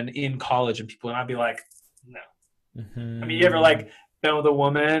navigate when in college and I'd be like, no. I mean, you ever like been with a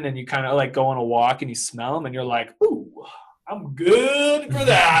woman and you kind of like go on a walk and you smell them and you're like, ooh, I'm good for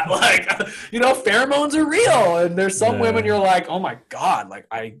that. Like, pheromones are real. And there's some women you're like, oh my God, like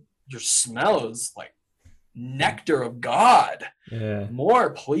your smell is like nectar of God. Yeah. More,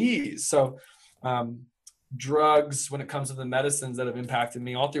 please. So, drugs, when it comes to the medicines that have impacted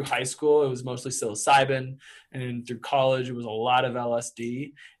me all through high school, it was mostly psilocybin, and through college, it was a lot of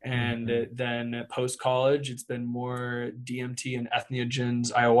LSD. And then post college, it's been more DMT and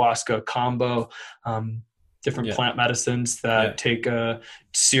entheogens, ayahuasca combo, different plant medicines that take a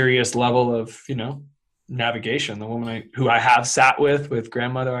serious level of, navigation. The woman who I have sat with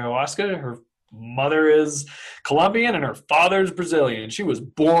grandmother ayahuasca, her mother is Colombian and her father's Brazilian. She was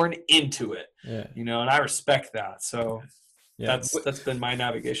born into it, and I respect that. So that's been my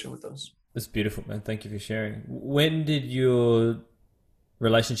navigation with those. That's beautiful, man. Thank you for sharing. When did your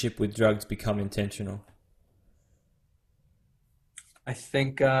relationship with drugs become intentional? I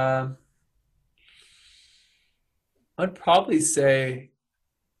think, I'd probably say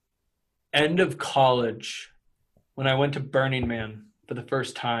end of college when I went to Burning Man for the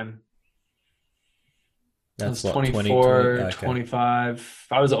first time. That's I was 24, 25.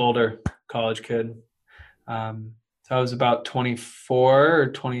 I was an older college kid. So I was about 24 or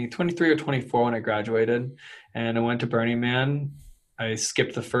 23 or 24 when I graduated, and I went to Burning Man. I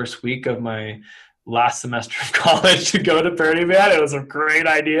skipped the first week of my last semester of college to go to Burning Man. It was a great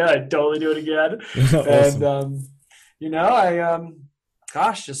idea. I'd totally do it again. Awesome. And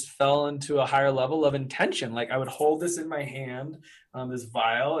just fell into a higher level of intention. Like I would hold this in my hand, this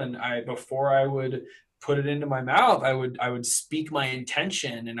vial, and before I would put it into my mouth, I would speak my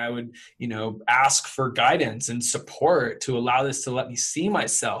intention, and I would, ask for guidance and support to allow this to let me see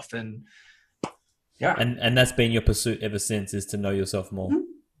myself. And yeah. And that's been your pursuit ever since, is to know yourself more. Mm-hmm.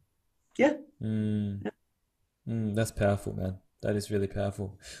 Yeah. That's powerful, man. That is really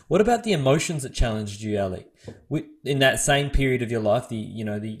powerful. What about the emotions that challenged you, Alec? In that same period of your life,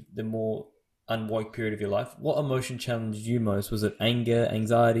 the more unwoke period of your life, what emotion challenged you most? Was it anger,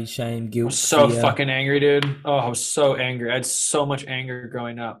 anxiety, shame, guilt? I was so fear? fucking angry, dude. Oh, I was so angry. I had so much anger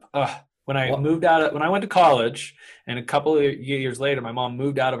growing up. When I when I went to college, and a couple of years later, my mom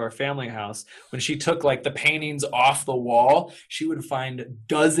moved out of our family house. When she took like the paintings off the wall, she would find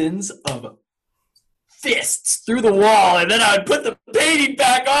dozens of fists through the wall, and then I would put the painting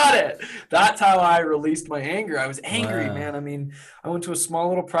back on it. That's how I released my anger. I was angry, man. I mean, I went to a small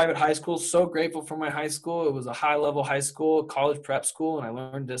little private high school. So grateful for my high school. It was a high level high school, college prep school, and I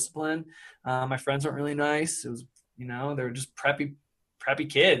learned discipline. My friends weren't really nice. It was, they were just preppy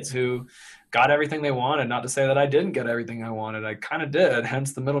kids who got everything they wanted. Not to say that I didn't get everything I wanted. I kind of did,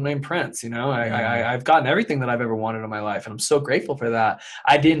 hence the middle name Prince. I've gotten everything that I've ever wanted in my life, and I'm so grateful for that.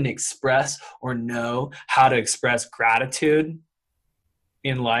 I didn't express or know how to express gratitude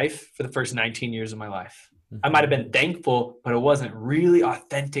in life for the first 19 years of my life. I might have been thankful, but it wasn't really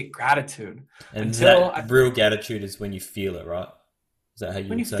authentic gratitude. And real gratitude is when you feel it, right? Is that how you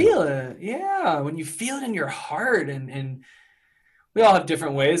when you say feel it? Yeah, when you feel it in your heart. And we all have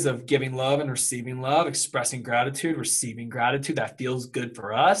different ways of giving love and receiving love, expressing gratitude, receiving gratitude. That feels good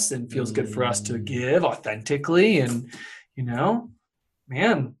for us and feels good for us to give authentically. And,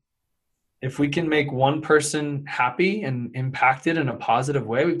 man, if we can make one person happy and impacted in a positive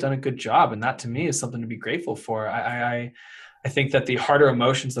way, we've done a good job. And that to me is something to be grateful for. I think that the harder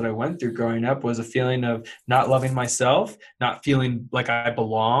emotions that I went through growing up was a feeling of not loving myself, not feeling like I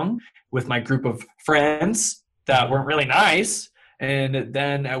belong with my group of friends that weren't really nice. And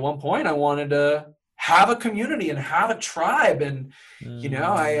then at one point I wanted to have a community and have a tribe. And,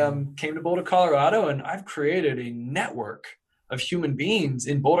 I came to Boulder, Colorado, and I've created a network of human beings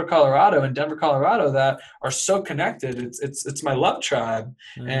in Boulder, Colorado and Denver, Colorado that are so connected. It's my love tribe.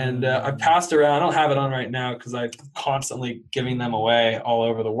 And I passed around, I don't have it on right now because I'm constantly giving them away all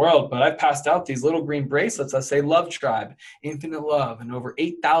over the world, but I passed out these little green bracelets that say love tribe, infinite love, and over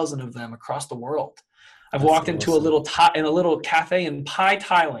 8,000 of them across the world. I've walked into a little cafe in Pai,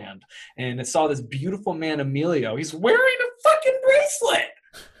 Thailand, and I saw this beautiful man, Emilio. He's wearing a fucking bracelet.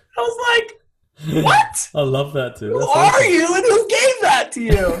 I was like, what? I love that too. Who are you and who gave that to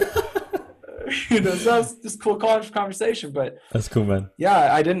you? So that was just cool conversation. But that's cool, man.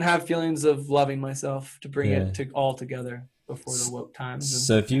 Yeah, I didn't have feelings of loving myself to bring it all together before the woke times.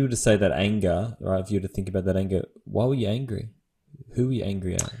 So if you were to say that anger, right? If you were to think about that anger, why were you angry? Who were you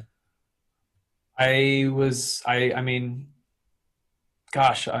angry at? My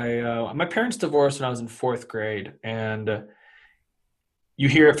parents divorced when I was in 4th grade, and you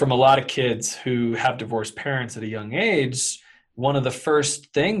hear it from a lot of kids who have divorced parents at a young age. One of the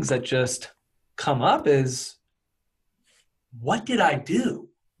first things that just come up is, what did I do?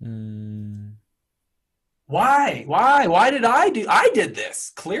 Why did I did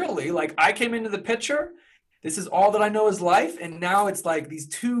this? Clearly, like I came into the picture. This is all that I know is life. And now it's like these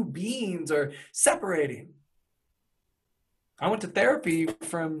two beings are separating. I went to therapy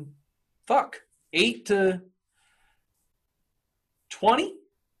from 8 to 20.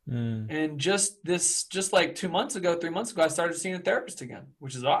 And just like 2 months ago, 3 months ago, I started seeing a therapist again,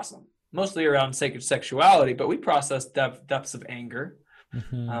 which is awesome. Mostly around sacred sexuality, but we processed depths of anger.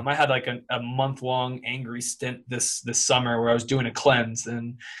 I had like a month-long angry stint this summer where I was doing a cleanse,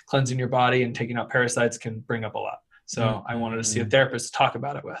 and cleansing your body and taking out parasites can bring up a lot. So I wanted to see a therapist to talk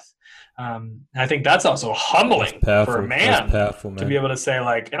about it with. I think that's also humbling for a man, to be able to say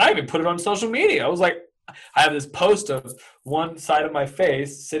like, and I even put it on social media. I was like, I have this post of one side of my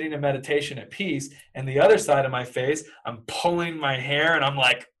face sitting in meditation at peace, and the other side of my face, I'm pulling my hair and I'm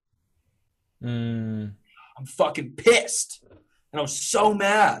like, I'm fucking pissed. And I was so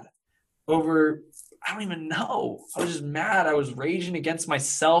mad over, I don't even know. I was just mad. I was raging against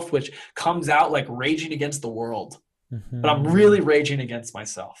myself, which comes out like raging against the world. But I'm really raging against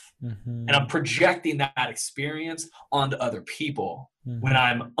myself. And I'm projecting that experience onto other people when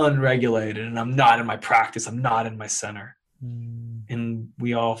I'm unregulated and I'm not in my practice. I'm not in my center. And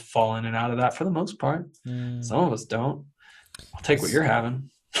we all fall in and out of that for the most part. Some of us don't. I'll take what you're having.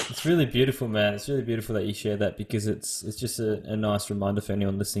 It's really beautiful, man. It's really beautiful that you share that, because it's just a nice reminder for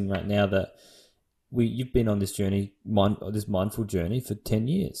anyone listening right now that you've been on this journey, this mindful journey for 10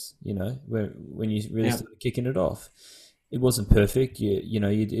 years, you know, when you really started kicking it off. It wasn't perfect.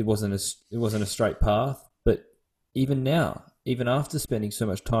 It wasn't a straight path, but even now, even after spending so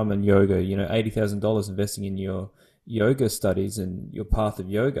much time on yoga, you know, $80,000 investing in your yoga studies and your path of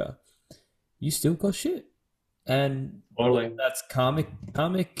yoga, you still got shit. And Totally. that's karmic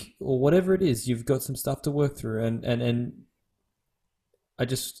or whatever it is, you've got some stuff to work through. And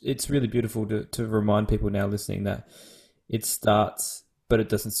it's really beautiful to remind people now listening that it starts, but it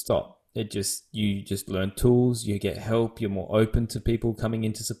doesn't stop. You just learn tools, you get help, you're more open to people coming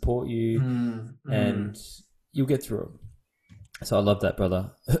in to support you, and you'll get through it. So I love that,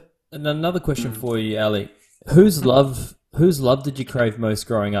 brother. And another question for you, Alec. Whose love did you crave most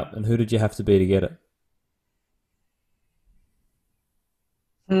growing up, and who did you have to be to get it?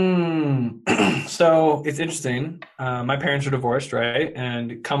 So it's interesting. My parents were divorced, right?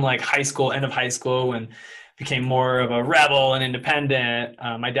 And come like end of high school, when became more of a rebel and independent.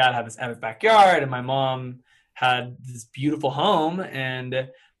 My dad had this epic backyard, and my mom had this beautiful home. And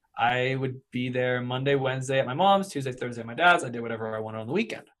I would be there Monday, Wednesday at my mom's, Tuesday, Thursday at my dad's. I did whatever I wanted on the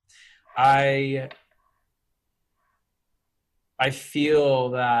weekend. I feel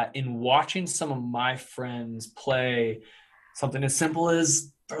that in watching some of my friends play something as simple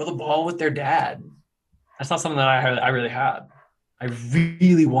as throw the ball with their dad, that's not something that I really had. I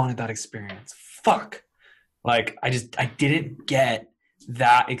really wanted that experience. Fuck. Like, I didn't get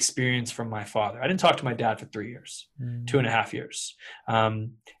that experience from my father. I didn't talk to my dad for 3 years, 2.5 years.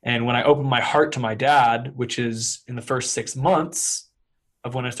 And when I opened my heart to my dad, which is in the first 6 months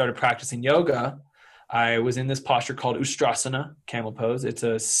of when I started practicing yoga, I was in this posture called Ustrasana, camel pose. It's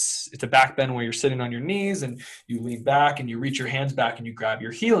a back bend where you're sitting on your knees and you lean back and you reach your hands back and you grab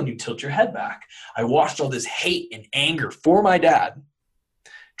your heel and you tilt your head back. I watched all this hate and anger for my dad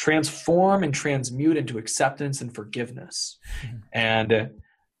transform and transmute into acceptance and forgiveness. And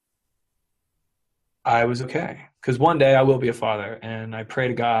I was okay, because one day I will be a father, and I pray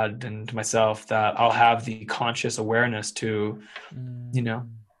to God and to myself that I'll have the conscious awareness to,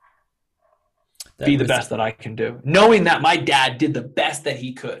 be the best that I can do, knowing that my dad did the best that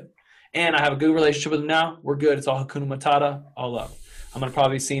he could. And I have a good relationship with him now. We're good. It's all Hakuna Matata, all love. I'm going to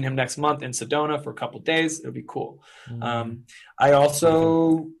probably be seeing him next month in Sedona for a couple of days. It'll be cool. I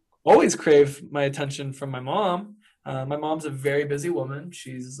also always crave my attention from my mom. My mom's a very busy woman.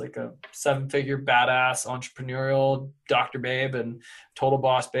 She's like a 7-figure badass entrepreneurial Dr. babe and total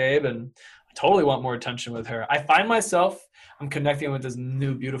boss babe. And I totally want more attention with her. I find myself, I'm connecting with this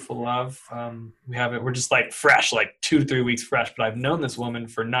new beautiful love. We're just like fresh, like 2 to 3 weeks fresh, but I've known this woman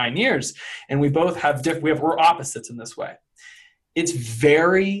for 9 years, and we both have we're opposites in this way. It's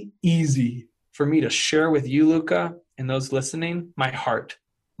very easy for me to share with you, Luca, and those listening, my heart,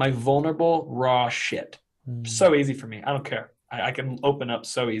 my vulnerable, raw shit. So easy for me. I don't care. I can open up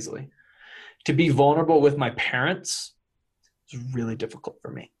so easily. To be vulnerable with my parents is really difficult for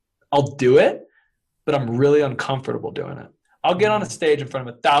me. I'll do it, but I'm really uncomfortable doing it. I'll get on a stage in front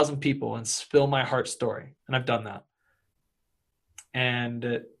of 1,000 people and spill my heart story. And I've done that.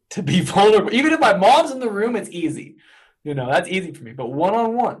 And to be vulnerable, even if my mom's in the room, it's easy. That's easy for me. But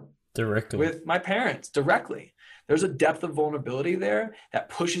one-on-one, directly with my parents, directly, there's a depth of vulnerability there that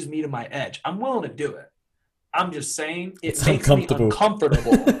pushes me to my edge. I'm willing to do it. I'm just saying it makes me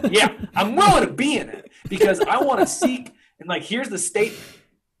uncomfortable. Yeah, I'm willing to be in it because I want to seek. And like, here's the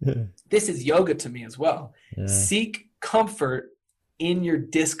statement. This is yoga to me as well. Yeah. Seek comfort in your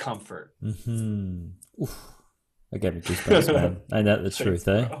discomfort. Oof. I get me goosebumps, man. Ain't that the truth,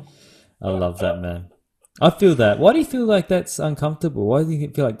 eh? I love that, man. I feel that. Why do you feel like that's uncomfortable? Why do you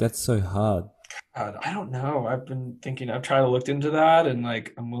feel like that's so hard? God, I don't know. I've been thinking, I've tried to look into that, and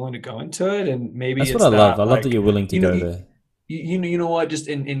like, I'm willing to go into it, and maybe that's what I love. I love that you're willing to go there. You know what? Just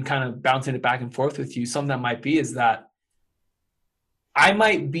in kind of bouncing it back and forth with you, something that might be is that I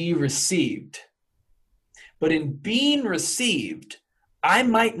might be received, but in being received, I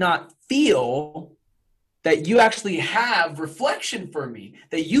might not feel that you actually have reflection for me,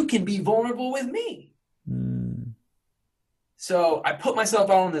 that you can be vulnerable with me. So I put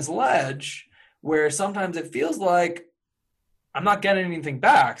myself out on this ledge where sometimes it feels like I'm not getting anything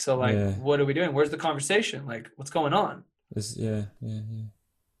back. So like, What are we doing? Where's the conversation? Like, what's going on? There's no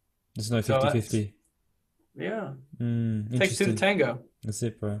 50-50. Yeah. Takes two to tango. That's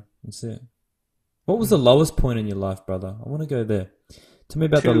it, bro. That's it. What was the lowest point in your life, brother? I want to go there. Tell me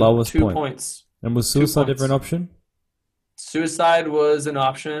about the lowest point. 2 points. And was suicide ever an option? Suicide was an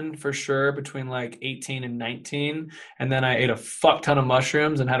option for sure between like 18 and 19. And then I ate a fuck ton of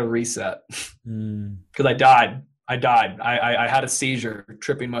mushrooms and had a reset because I died. I had a seizure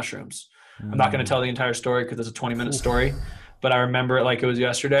tripping mushrooms. I'm not going to tell the entire story because it's a 20-minute story, but I remember it like it was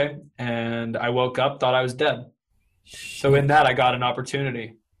yesterday, and I woke up, thought I was dead. So in that, I got an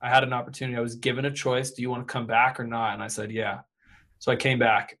opportunity. I had an opportunity. I was given a choice. Do you want to come back or not? And I said, yeah. So I came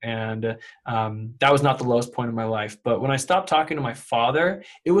back, and that was not the lowest point of my life. But when I stopped talking to my father,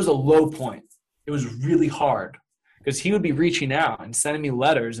 it was a low point. It was really hard because he would be reaching out and sending me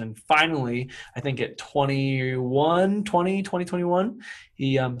letters. And finally, I think at 2021,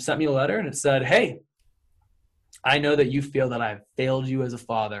 he sent me a letter, and it said, hey, I know that you feel that I've failed you as a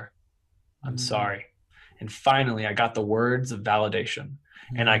father. I'm sorry. And finally, I got the words of validation,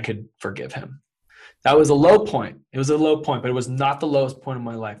 and I could forgive him. That was a low point. It was a low point, but it was not the lowest point of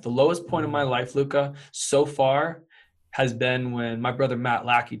my life. The lowest point of my life, Luca, so far has been when my brother Matt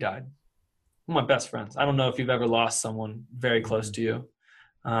Lackey died. One of my best friends. I don't know if you've ever lost someone very close to you.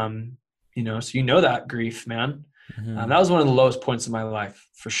 You know, so you know that grief, man. That was one of the lowest points of my life,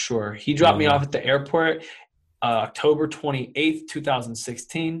 for sure. He dropped me off at the airport October 28th,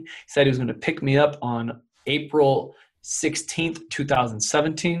 2016. He said he was going to pick me up on April 16th,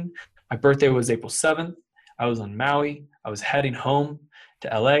 2017. My birthday was April 7th. I was on Maui. I was heading home to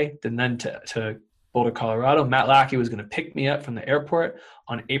LA, and then to Boulder, Colorado. Matt Lackey was going to pick me up from the airport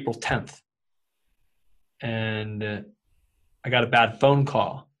on April 10th. And I got a bad phone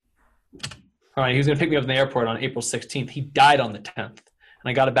call. All right, he was going to pick me up from the airport on April 16th. He died on the 10th. And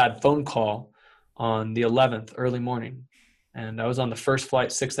I got a bad phone call on the 11th, early morning. And I was on the first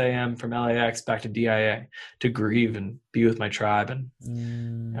flight, 6 a.m. from LAX back to DIA to grieve and be with my tribe.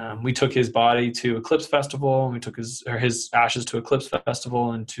 And we took his body to Eclipse Festival, and we took his ashes to Eclipse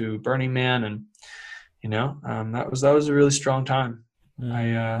Festival and to Burning Man. And, you know, that was a really strong time.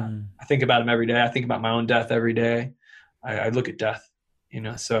 I think about him every day. I think about my own death every day. I look at death, you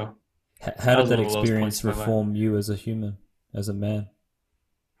know, so. How did that experience reform you as a human, as a man?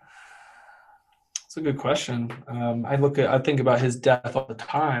 That's a good question. I think about his death all the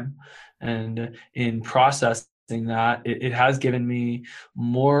time, and in processing that, it has given me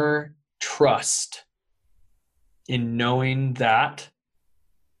more trust in knowing that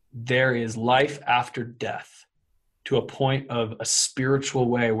there is life after death, to a point of a spiritual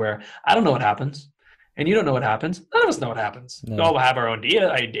way where I don't know what happens, and you don't know what happens. None of us know what happens. No. We all have our own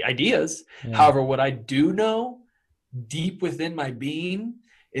ideas. Yeah. However, what I do know deep within my being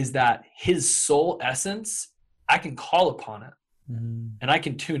is that his soul essence, I can call upon it, and I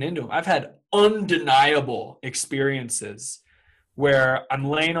can tune into him. I've had undeniable experiences where I'm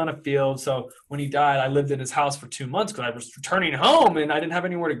laying on a field. So when he died, I lived in his house for 2 months because I was returning home and I didn't have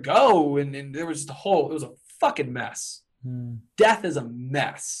anywhere to go. And there was just it was a fucking mess. Death is a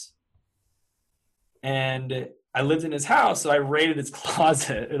mess. And I lived in his house, so I raided his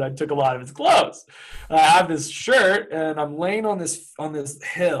closet and I took a lot of his clothes. I have this shirt, and I'm laying on this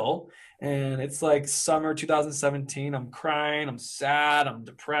hill, and it's like summer 2017. I'm crying, I'm sad, I'm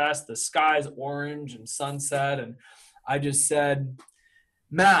depressed. The sky's orange and sunset, and I just said,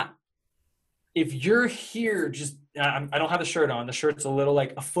 Matt, if you're here, I don't have the shirt on. The shirt's a little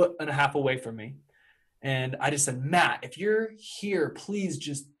like 1.5 feet away from me. And I just said, Matt, if you're here, please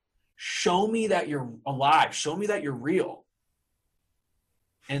just show me that you're alive. Show me that you're real.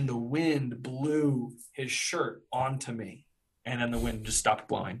 And the wind blew his shirt onto me. And then the wind just stopped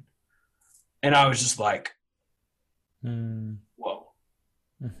blowing. And I was just like, whoa.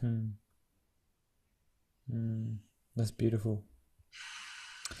 That's beautiful.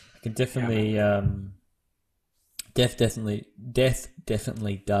 I can definitely, death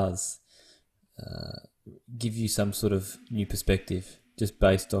definitely does give you some sort of new perspective, just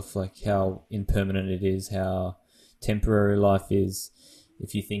based off like how impermanent it is, how temporary life is.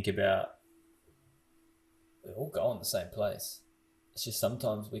 If you think about, we all go in the same place. It's just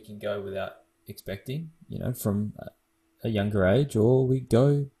sometimes we can go without expecting, you know, from a younger age, or we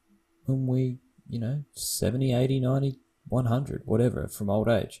go when we, 70, 80, 90, 100, whatever, from old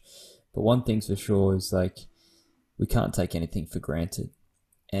age. But one thing's for sure is like, we can't take anything for granted.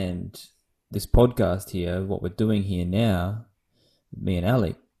 And this podcast here, what we're doing here now, me and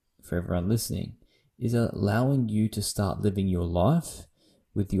Alec, for everyone listening, is allowing you to start living your life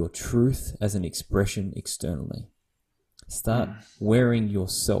with your truth as an expression externally. Start wearing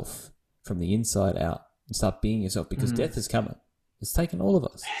yourself from the inside out and start being yourself, because death is coming. It's taken all of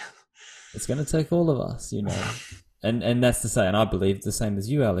us. It's going to take all of us, And that's to say, and I believe the same as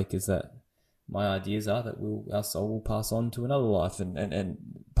you, Alec, is that my ideas are that our soul will pass on to another life, and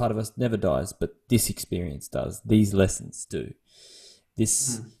part of us never dies, but this experience does. These lessons do.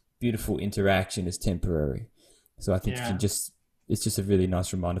 This beautiful interaction is temporary. So I think it's just a really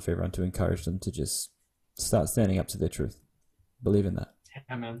nice reminder for everyone to encourage them to just start standing up to their truth. Believe in that.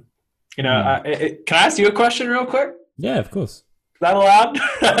 Yeah, man. You know, can I ask you a question real quick? Yeah, of course. Is that allowed?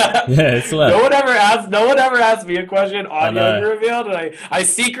 Yeah, it's allowed. No one ever asked me a question on know. Yoga Revealed, and I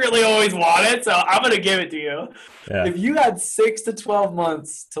secretly always want it, so I'm gonna give it to you. Yeah. If you had 6 to 12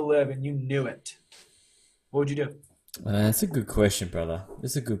 months to live and you knew it, what would you do? That's a good question, brother.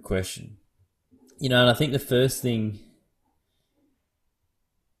 It's a good question. You know, and I think the first thing,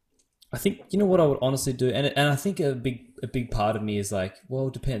 you know what I would honestly do, and I think a big part of me is like, well,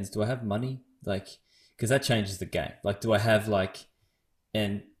 it depends. Do I have money? Like, because that changes the game. Like, do I have like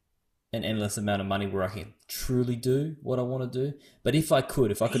an endless amount of money where I can truly do what I want to do? But if I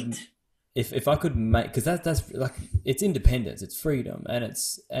could make, because that's like, it's independence, it's freedom, and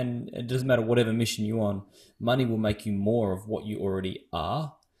it doesn't matter whatever mission you're on, money will make you more of what you already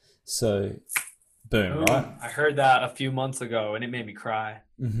are. So, boom, right? I heard that a few months ago, and it made me cry.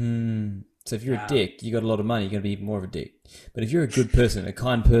 Mm-hmm. So if you're a dick, you got a lot of money, you're going to be even more of a dick. But if you're a good person, a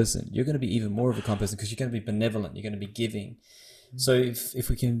kind person, you're going to be even more of a kind person because you're going to be benevolent, you're going to be giving. So if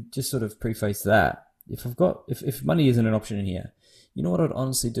we can just sort of preface that, if money isn't an option in here, you know what I'd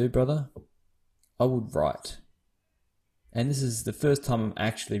honestly do, brother? I would write. And this is the first time I'm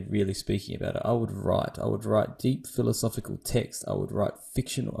actually really speaking about it. I would write deep philosophical text. I would write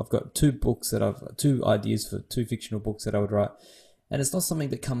fictional. I've got two ideas for two fictional books that I would write. And it's not something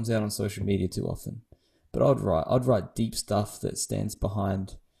that comes out on social media too often. But I'd write deep stuff that stands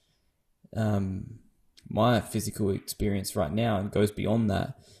behind my physical experience right now and goes beyond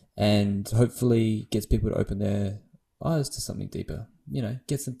that, and hopefully gets people to open their eyes to something deeper, you know,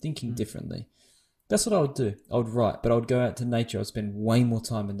 gets them thinking differently. That's what I would do. I would write, but I would go out to nature. I would spend way more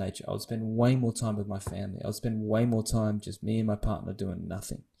time in nature. I would spend way more time with my family. I would spend way more time just me and my partner doing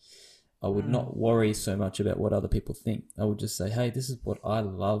nothing. I would not worry so much about what other people think. I would just say, hey, this is what I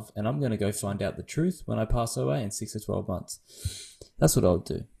love, and I'm going to go find out the truth when I pass away in 6 to 12 months. That's what I would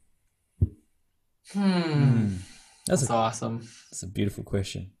do. That's awesome. That's a beautiful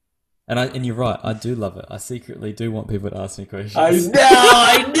question. And you're right, I do love it. I secretly do want people to ask me questions.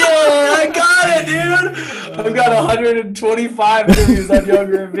 I got it, dude. I've got 125 interviews on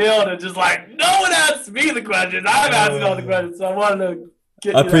Yoga Revealed, and just like, no one asks me the questions. I'm asking all the questions, so I wanted to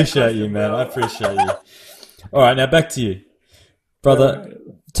get I appreciate you, man. I appreciate you. All right, now back to you. Brother,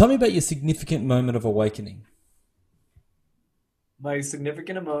 tell me about your significant moment of awakening. My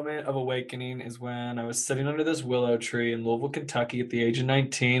significant moment of awakening is when I was sitting under this willow tree in Louisville, Kentucky at the age of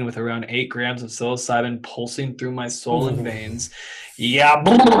 19 with around 8 grams of psilocybin pulsing through my soul and veins. Yeah,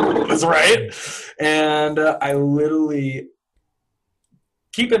 that's right. And I literally,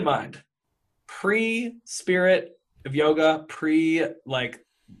 keep in mind, pre-spirit of yoga, pre-God,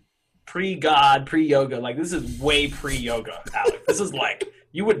 pre-yoga. Like, this is way pre-yoga, Alec. This is like,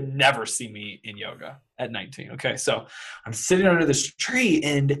 you would never see me in yoga at 19. Okay, so I'm sitting under this tree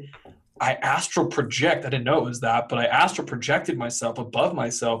and I astral project. I didn't know it was that, but I astral projected myself above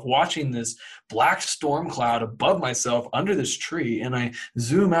myself, watching this black storm cloud above myself under this tree. And I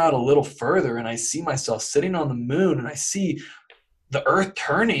zoom out a little further and I see myself sitting on the moon, and I see the earth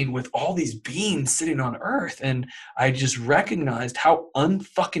turning with all these beings sitting on earth. And I just recognized how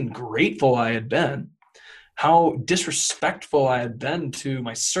unfucking grateful I had been, how disrespectful I had been to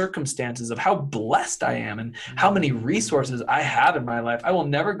my circumstances, of how blessed I am and how many resources I have in my life. I will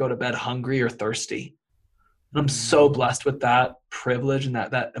never go to bed hungry or thirsty. And I'm so blessed with that privilege and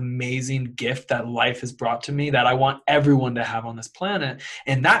that amazing gift that life has brought to me that I want everyone to have on this planet.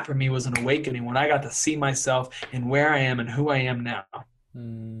 And that for me was an awakening when I got to see myself and where I am and who I am now.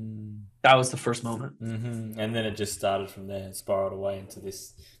 That was the first moment. Mm-hmm. And then it just started from there and spiraled away into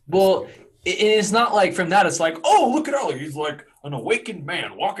this. Well, it's not like from that, it's like, oh, look at Alec. He's like an awakened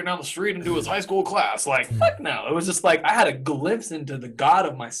man walking down the street into his high school class. Like, fuck no. It was just like I had a glimpse into the God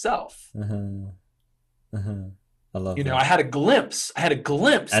of myself. I love you know, that. I had a glimpse.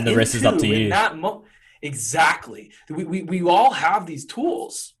 And the rest is up to you. Exactly. We all have these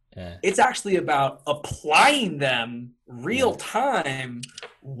tools. Yeah. It's actually about applying them real time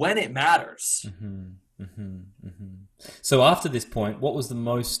when it matters. So after this point, what was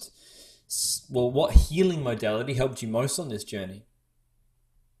what healing modality helped you most on this journey?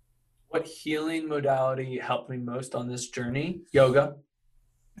 What healing modality helped me most on this journey? Yoga.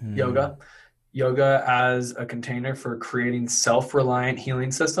 Yoga as a container for creating self-reliant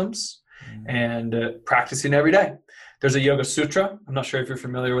healing systems and practicing every day. There's a Yoga Sutra. I'm not sure if you're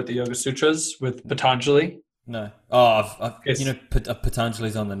familiar with the Yoga Sutras with Patanjali. No. Oh,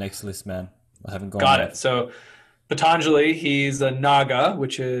 Patanjali's on the next list, man. I haven't gone Got yet. it. So Patanjali, he's a Naga,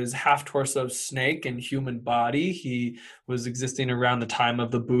 which is half torso snake and human body. He was existing around the time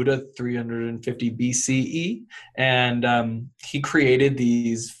of the Buddha, 350 BCE. And he created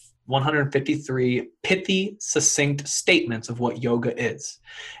these 153 pithy, succinct statements of what yoga is.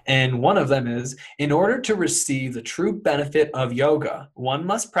 And one of them is, in order to receive the true benefit of yoga, one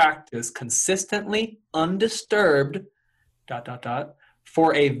must practice consistently, undisturbed, ...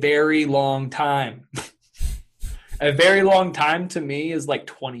 for a very long time. A very long time to me is like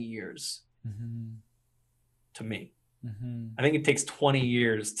 20 years. To me. I think it takes 20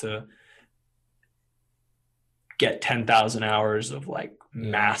 years to get 10,000 hours of like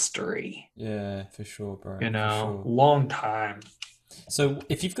mastery. Yeah, for sure, bro. You know, for sure. long time. So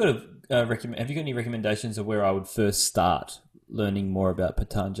if you've got a recommend, have you got any recommendations of where I would first start learning more about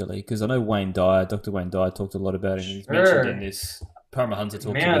Patanjali? Because I know Dr. Wayne Dyer talked a lot about it. And he's mentioned in this, Paramahansa talks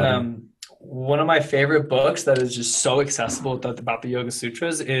about it. One of my favorite books that is just so accessible about the Yoga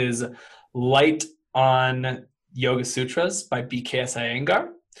Sutras is Light on Yoga Sutras by BKS Iyengar.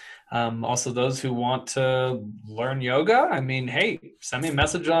 Also, those who want to learn yoga, I mean, hey, send me a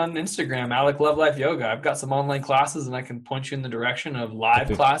message on Instagram, Alec Love Life Yoga. I've got some online classes and I can point you in the direction of live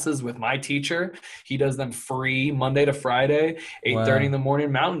classes with my teacher. He does them free Monday to Friday, 8:30 in the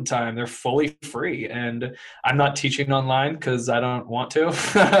morning Mountain Time. They're fully free. And I'm not teaching online because I don't want to,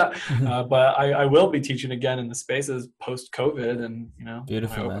 but I will be teaching again in the spaces post-COVID. And, you know,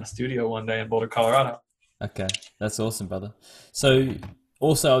 beautiful, I open a studio one day in Boulder, Colorado. Okay, that's awesome, brother. So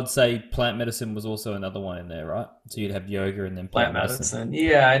also, I would say plant medicine was also another one in there, right? So you'd have yoga and then plant medicine.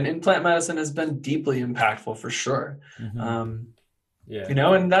 Yeah, and plant medicine has been deeply impactful for sure. You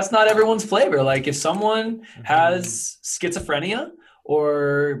know, and that's not everyone's flavor. Like if someone has schizophrenia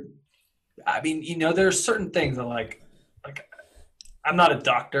or, I mean, you know, there are certain things that like I'm not a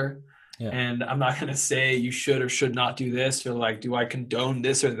doctor and I'm not going to say you should or should not do this or like, do I condone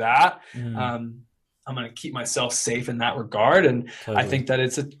this or that? I'm going to keep myself safe in that regard. And I think that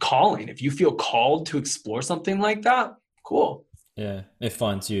it's a calling. If you feel called to explore something like that, cool. Yeah. It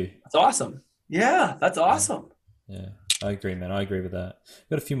finds you. That's awesome. Yeah. That's awesome. Yeah. I agree, man. I agree with that.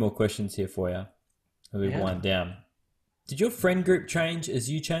 Got a few more questions here for you. We wind down. Did your friend group change as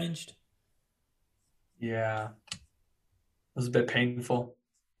you changed? Yeah. It was a bit painful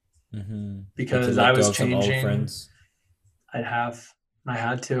because I was changing. Old friends. I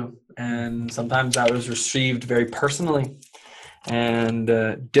had to. And sometimes that was received very personally and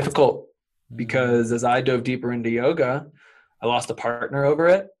difficult because as I dove deeper into yoga, I lost a partner over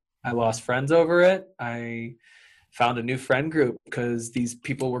it. I lost friends over it. I found a new friend group because these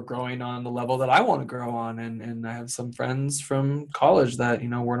people were growing on the level that I want to grow on. And I have some friends from college that, you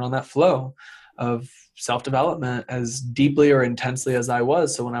know, weren't on that flow of self-development as deeply or intensely as I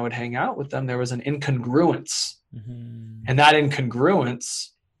was. So when I would hang out with them, there was an incongruence. And that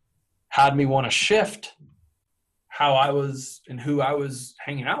incongruence had me want to shift how I was and who I was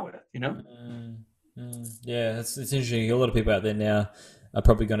hanging out with, you know? Yeah, it's interesting. A lot of people out there now are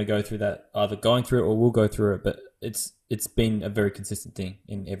probably going to go through that, either going through it or will go through it, but it's been a very consistent thing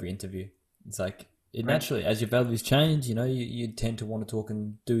in every interview. It's like, naturally, as your values change, you know, you tend to want to talk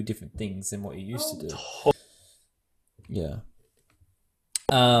and do different things than what you used to do. Yeah.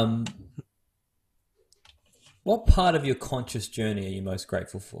 What part of your conscious journey are you most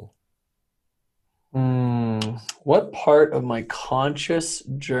grateful for? What part of my conscious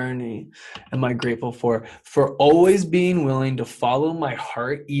journey am I grateful for? For always being willing to follow my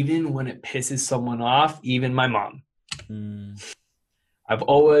heart, even when it pisses someone off, even my mom. I've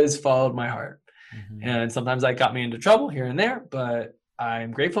always followed my heart. And sometimes that got me into trouble here and there, but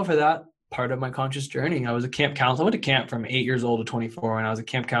I'm grateful for that part of my conscious journey. I was a camp counselor. I went to camp from 8 years old to 24, and I was a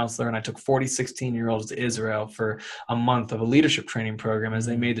camp counselor, and I took 40 16-year-olds to Israel for a month of a leadership training program as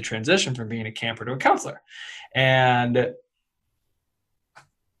they made the transition from being a camper to a counselor. And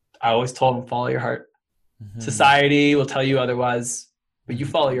I always told them, follow your heart. Society will tell you otherwise, but you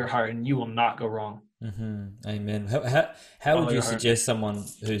follow your heart and you will not go wrong. Amen. How would you suggest someone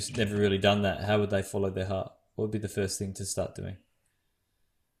who's never really done that, how would they follow their heart? What would be the first thing to start doing?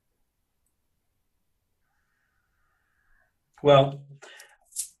 Well,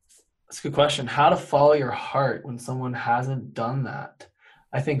 that's a good question. How to follow your heart when someone hasn't done that?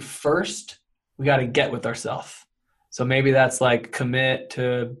 I think first we got to get with ourselves. So maybe that's like commit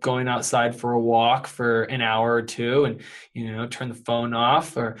to going outside for a walk for an hour or two and, you know, turn the phone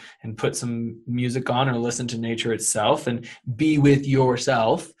off and put some music on or listen to nature itself and be with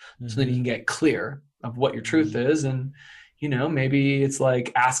yourself so that you can get clear of what your truth is. And, you know, maybe it's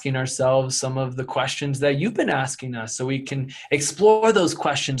like asking ourselves some of the questions that you've been asking us so we can explore those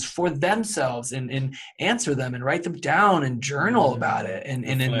questions for themselves and answer them and write them down and journal about it. And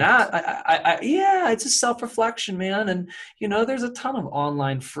in that, it's a self-reflection, man. And, you know, there's a ton of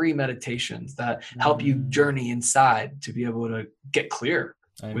online free meditations that help you journey inside to be able to get clear.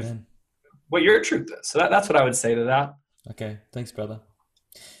 Amen. what your truth is. So that's what I would say to that. Okay, thanks, brother.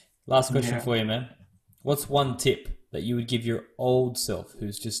 Last question for you, man. What's one tip that you would give your old self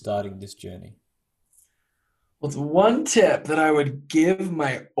who's just starting this journey? What's one tip that I would give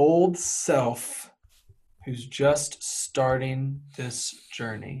my old self who's just starting this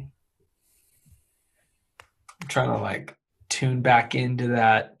journey? I'm trying to like tune back into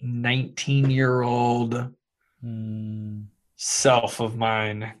that 19-year-old self of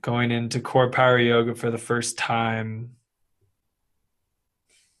mine going into core power yoga for the first time.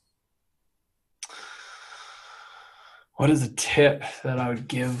 What is a tip that I would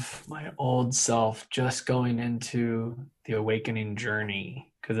give my old self just going into the awakening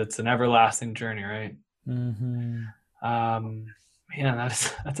journey? Because it's an everlasting journey, right? Mm-hmm. Man,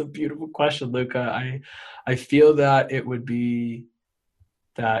 that's a beautiful question, Luca. I feel that it would be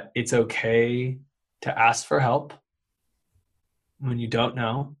that it's okay to ask for help when you don't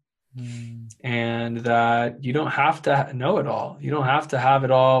know, and that you don't have to know it all. You don't have to have it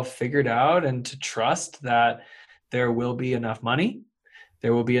all figured out, and to trust that there will be enough money,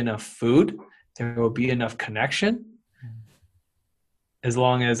 there will be enough food, there will be enough connection, as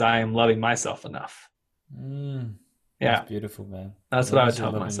long as I am loving myself enough. That's beautiful, man. That's what I would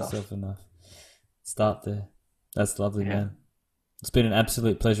tell myself. Yourself enough. Start there. That's lovely, man. It's been an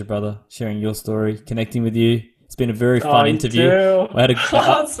absolute pleasure, brother, sharing your story, connecting with you. It's been a very fun interview.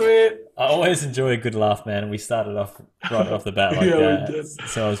 Sweet. I always enjoy a good laugh, man. We started off right off the bat like that.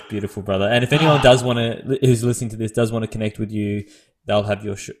 So it was beautiful, brother. And if anyone does want to, who's listening to this, does want to connect with you, they'll have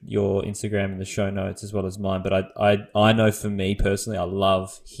your Instagram in the show notes as well as mine. But I know for me personally, I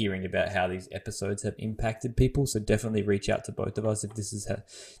love hearing about how these episodes have impacted people. So definitely reach out to both of us if this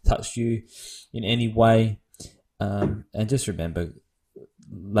has touched you in any way. And just remember,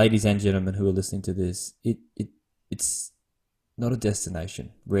 ladies and gentlemen who are listening to this, it's not a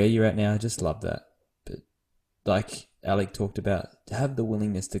destination. Where you're at now, just love that. But like Alec talked about, have the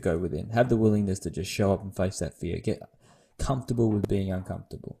willingness to go within. Have the willingness to just show up and face that fear. Get comfortable with being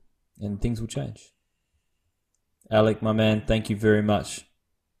uncomfortable, and things will change. Alec, my man, thank you very much.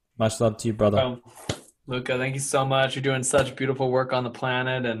 Much love to you, brother. Luca, thank you so much. You're doing such beautiful work on the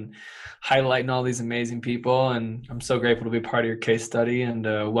planet and highlighting all these amazing people. And I'm so grateful to be part of your case study and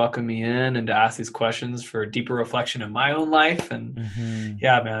welcome me in and to ask these questions for deeper reflection in my own life. And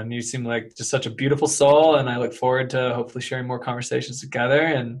yeah, man, you seem like just such a beautiful soul. And I look forward to hopefully sharing more conversations together.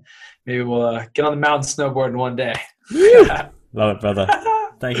 And maybe we'll get on the mountain snowboarding one day. Love it, brother.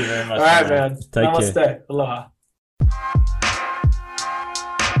 Thank you very much. All right, man. Take Namaste. care. Aloha.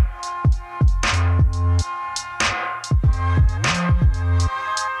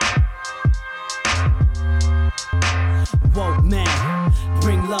 Whoa, man,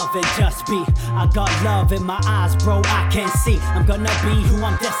 bring love and just be. I got love in my eyes, bro, I can see. I'm gonna be who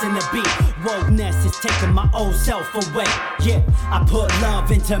I'm destined to be. Wokeness is taking my old self away. Yeah, I put love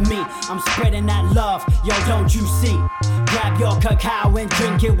into me. I'm spreading that love, yo, don't you see? Grab your cacao and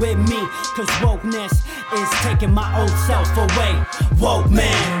drink it with me. Cause wokeness is taking my old self away. Woke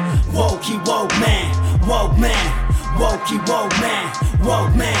man, wokey woke man. Woke man, wokey woke man.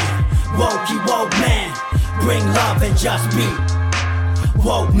 Woke man, wokey woke man. Bring love and just be.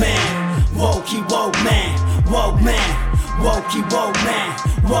 Woke man, wokey woke man. Woke man, wokey woke man.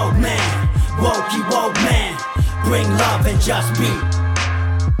 Woke man, wokey woke man. Bring love and just be.